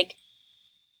kind of like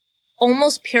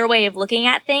almost pure way of looking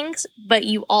at things, but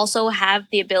you also have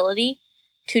the ability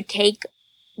to take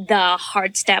the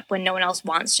hard step when no one else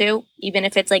wants to, even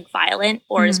if it's like violent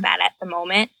or is bad at the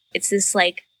moment. It's this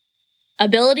like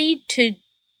ability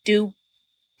to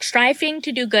striving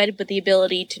to do good, but the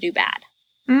ability to do bad.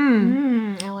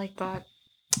 I like that.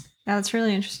 Yeah, that's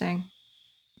really interesting.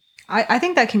 I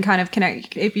think that can kind of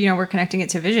connect, if we're connecting it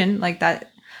to vision like that.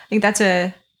 I think that's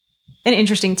an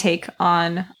interesting take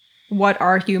on what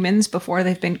are humans before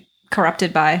they've been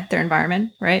corrupted by their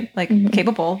environment, right? Like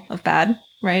capable of bad,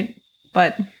 right?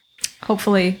 But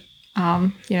hopefully,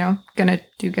 gonna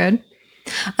do good.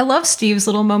 I love Steve's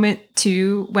little moment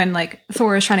too when like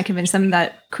Thor is trying to convince them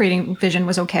that creating vision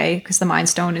was okay because the Mind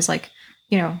Stone is like,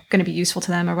 going to be useful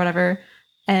to them or whatever.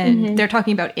 And they're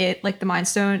talking about it, like the Mind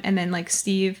Stone, and then like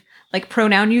Steve, like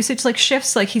pronoun usage like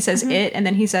shifts, like he says it and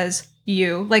then he says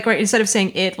you, like right instead of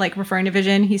saying it like referring to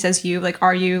vision, he says you, like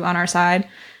are you on our side?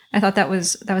 I thought that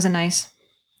was a nice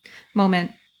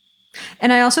moment.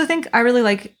 And I also think I really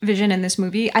like Vision in this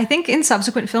movie. I think in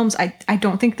subsequent films, I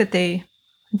don't think that they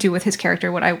do with his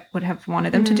character what I would have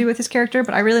wanted them to do with his character,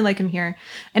 but I really like him here.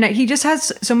 And he just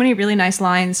has so many really nice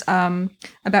lines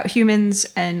about humans,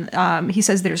 and he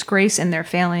says there's grace in their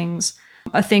failings.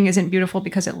 A thing isn't beautiful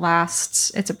because it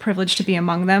lasts. It's a privilege to be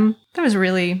among them. That was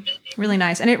really, really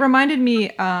nice. And it reminded me,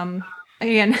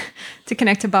 again, to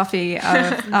connect to Buffy,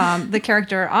 of the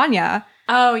character Anya.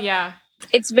 Oh, yeah.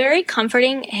 It's very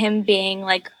comforting him being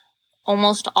like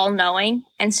almost all-knowing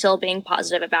and still being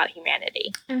positive about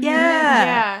humanity.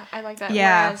 Yeah, I like that.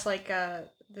 Yeah. Whereas like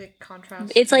the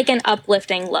contrast, It's like an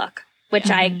uplifting look, which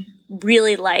I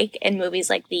really like in movies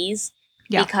like these,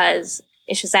 because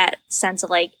it's just that sense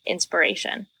of like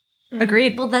inspiration.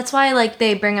 Agreed. Well, that's why like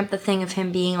they bring up the thing of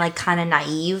him being like kind of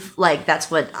naive. Like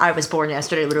that's what I was born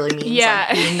yesterday literally means. Yeah.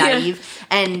 Like, being naive.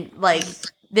 And like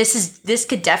this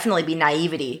could definitely be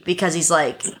naivety because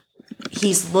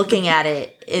he's looking at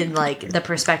it in like the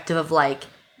perspective of like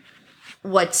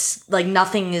what's like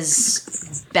nothing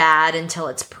is bad until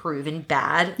it's proven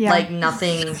bad. Yeah. Like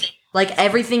nothing, like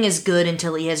everything is good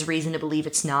until he has reason to believe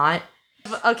it's not.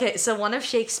 Okay, so one of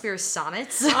Shakespeare's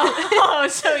sonnets.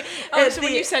 so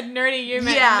when you said nerdy, you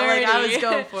meant nerdy. Like I was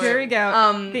going for it. Here we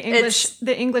go.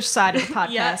 The English side of the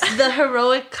podcast. Yeah. The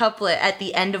heroic couplet at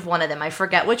the end of one of them, I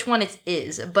forget which one it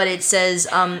is, but it says,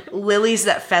 lilies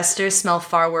that fester smell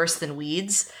far worse than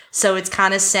weeds. So it's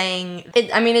kind of saying,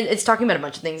 it's talking about a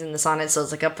bunch of things in the sonnet, so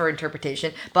it's like up for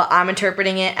interpretation, but I'm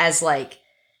interpreting it as like,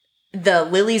 the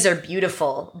lilies are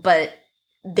beautiful, but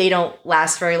they don't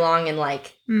last very long, and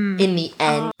like in the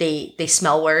end they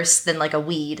smell worse than like a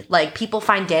weed. Like people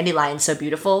find dandelions so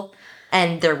beautiful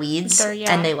and they're weeds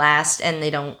and they last and they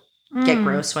don't get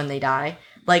gross when they die.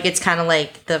 Like it's kind of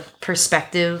like the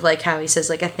perspective, like how he says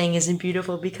like a thing isn't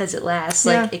beautiful because it lasts.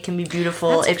 Like it can be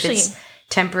beautiful if it's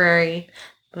temporary,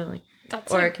 but like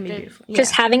it can be beautiful.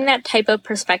 Just having that type of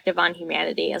perspective on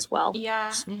humanity as well.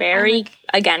 Yeah. Very,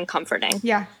 again, comforting.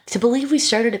 Yeah. To believe we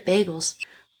started at bagels.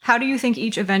 How do you think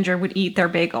each Avenger would eat their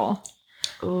bagel?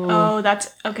 Ooh. Oh, that's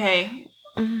okay.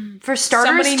 For starters,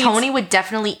 Somebody Tony would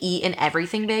definitely eat an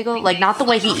everything bagel. Like, not the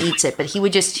way he eats it, but he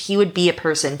would be a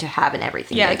person to have an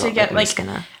everything bagel. To get, like,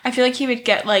 I feel like he would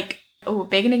get, like,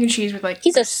 bacon, egg, and cheese with, like...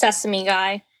 He's a sesame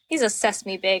guy. He's a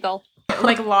sesame bagel.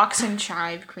 Like, lox and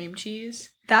chive cream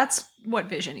cheese. That's what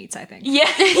Vision eats, I think.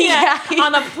 Yeah.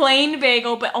 On a plain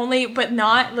bagel, but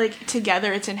not, like,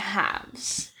 together. It's in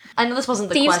halves. I know this wasn't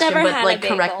the Steve's question, never but, had like, a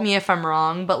bagel. correct me if I'm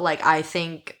wrong, but, like, I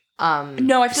think...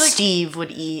 No, I feel like Steve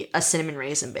would eat a cinnamon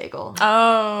raisin bagel.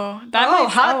 Hot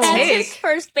That's take. his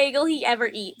first bagel he ever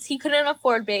eats. He couldn't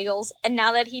afford bagels, and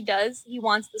now that he does, he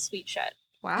wants the sweet shit.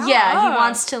 Wow. Yeah, he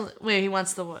wants to. Wait, he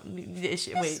wants the what? Wait,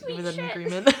 sweet was that an shit.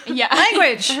 agreement? Yeah.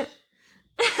 Language.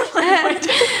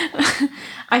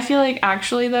 I feel like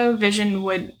actually though, Vision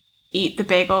would eat the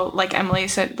bagel, like Emily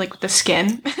said, like with the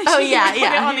skin. Oh, yeah, Put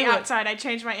yeah, it on he the would. outside. I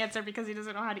changed my answer because he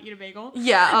doesn't know how to eat a bagel.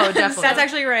 Yeah. Oh, definitely. That's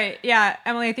actually right. Yeah,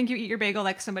 Emily, I think you eat your bagel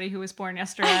like somebody who was born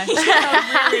yesterday.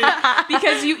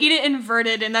 Because you eat it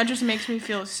inverted, and that just makes me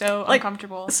feel so Like,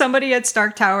 uncomfortable. Somebody at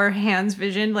Stark Tower hands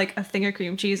Vision like a thing of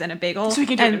cream cheese and a bagel, So he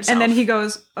can do it himself. and then he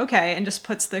goes, "Okay," and just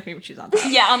puts the cream cheese on top.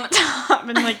 Yeah, on the top,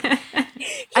 and like,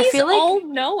 He's feel like-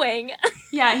 all-knowing.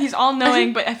 yeah, he's all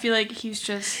knowing, but I feel like he's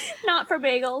just Not for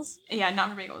bagels. not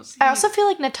for bagels. I also feel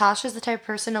like Natasha's the type of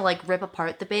person to like rip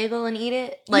apart the bagel and eat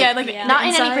it. Like, Yeah, like, not the in any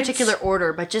insides. particular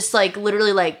order, but just like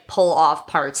literally like pull off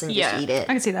parts and Yeah. just eat it.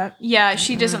 I can see that. Yeah,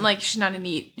 she doesn't like. She's not a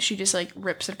neat. She just like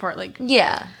rips it apart. Like,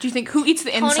 Yeah. do you think who eats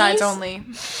the insides Ponies? only?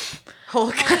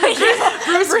 Hulk.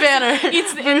 Bruce Banner.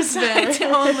 Eats the inside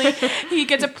only. He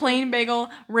gets a plain bagel,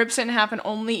 rips it in half, and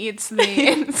only eats the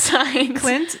inside.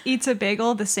 Clint eats a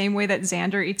bagel the same way that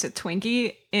Xander eats a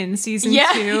Twinkie in season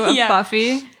 2 of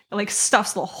Buffy. Like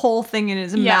stuffs the whole thing in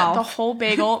his mouth. The whole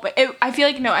bagel. But I feel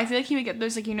like he would get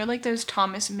those, like, you know, like those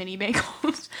Thomas mini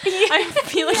bagels. I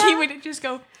feel like he would just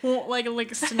go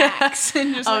like snacks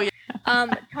and just.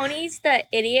 Tony's the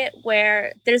idiot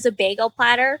where there's a bagel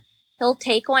platter. He'll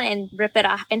take one and rip it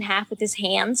off in half with his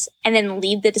hands, and then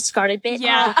leave the discarded bit.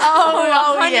 Yeah.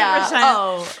 Oh, yeah. 100%.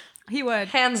 Oh, He would.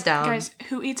 hands down. Guys,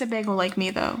 who eats a bagel like me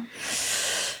though?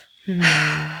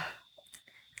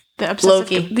 The obsessive.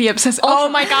 Loki. The obsessive. Oh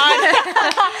my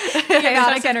god.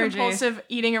 Chaotic energy. Compulsive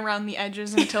eating around the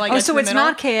edges until I get to So the it's middle.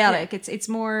 not chaotic. It's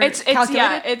more It's calculated.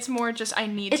 yeah. It's more just I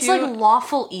need It's to. like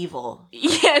lawful evil.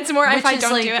 Yeah, it's more Which if I is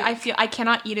don't like- do it, I feel I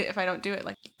cannot eat it if I don't do it.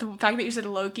 Like the fact that you said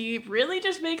Loki really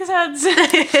just makes sense. He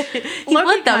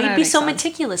would though. kinda He'd be makes so sense.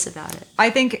 meticulous about it. I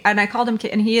think, and I called him,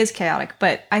 and he is chaotic,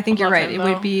 but I think I you're love right. him, It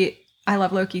though. would be, I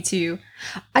love Loki too.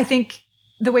 I think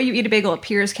the way you eat a bagel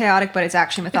appears chaotic, but it's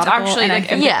actually methodical. actually, and I like,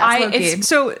 think yeah, it's Loki. it's-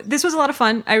 So this was a lot of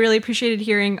fun. I really appreciated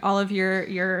hearing all of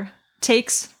your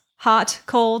takes, hot,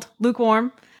 cold,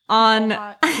 lukewarm, on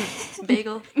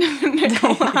Bagel.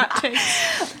 Hot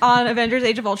takes. on Avengers: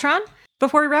 Age of Ultron.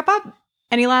 Before we wrap up,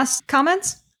 any last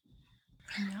comments?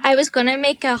 I was gonna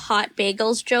make a hot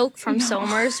bagels joke from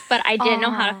Somers, but I didn't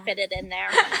know how to fit it in there.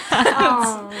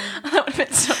 That would have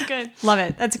been so good. Love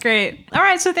it. That's great. All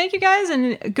right. So thank you guys,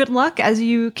 and good luck as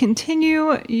you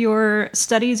continue your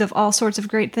studies of all sorts of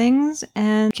great things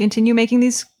and continue making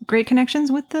these great connections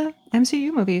with the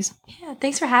MCU movies. Yeah,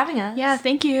 thanks for having us. Yeah,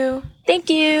 thank you. Thank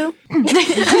you. Listen,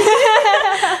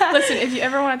 if you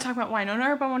ever want to talk about Winona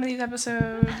Earp on one of these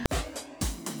episodes,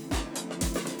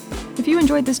 If you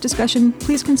enjoyed this discussion,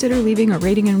 please consider leaving a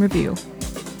rating and review.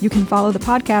 You can follow the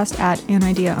podcast at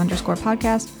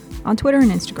anidea_podcast on Twitter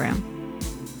and Instagram.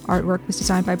 Artwork was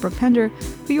designed by Brooke Pender,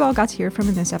 who you all got to hear from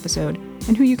in this episode,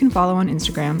 and who you can follow on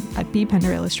Instagram at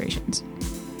bpender illustrations.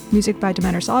 Music by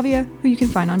Demeter Salvia, who you can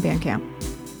find on Bandcamp.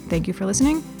 Thank you for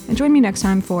listening, and join me next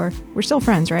time for We're Still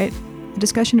Friends, Right? A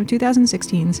discussion of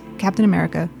 2016's Captain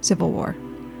America: Civil War.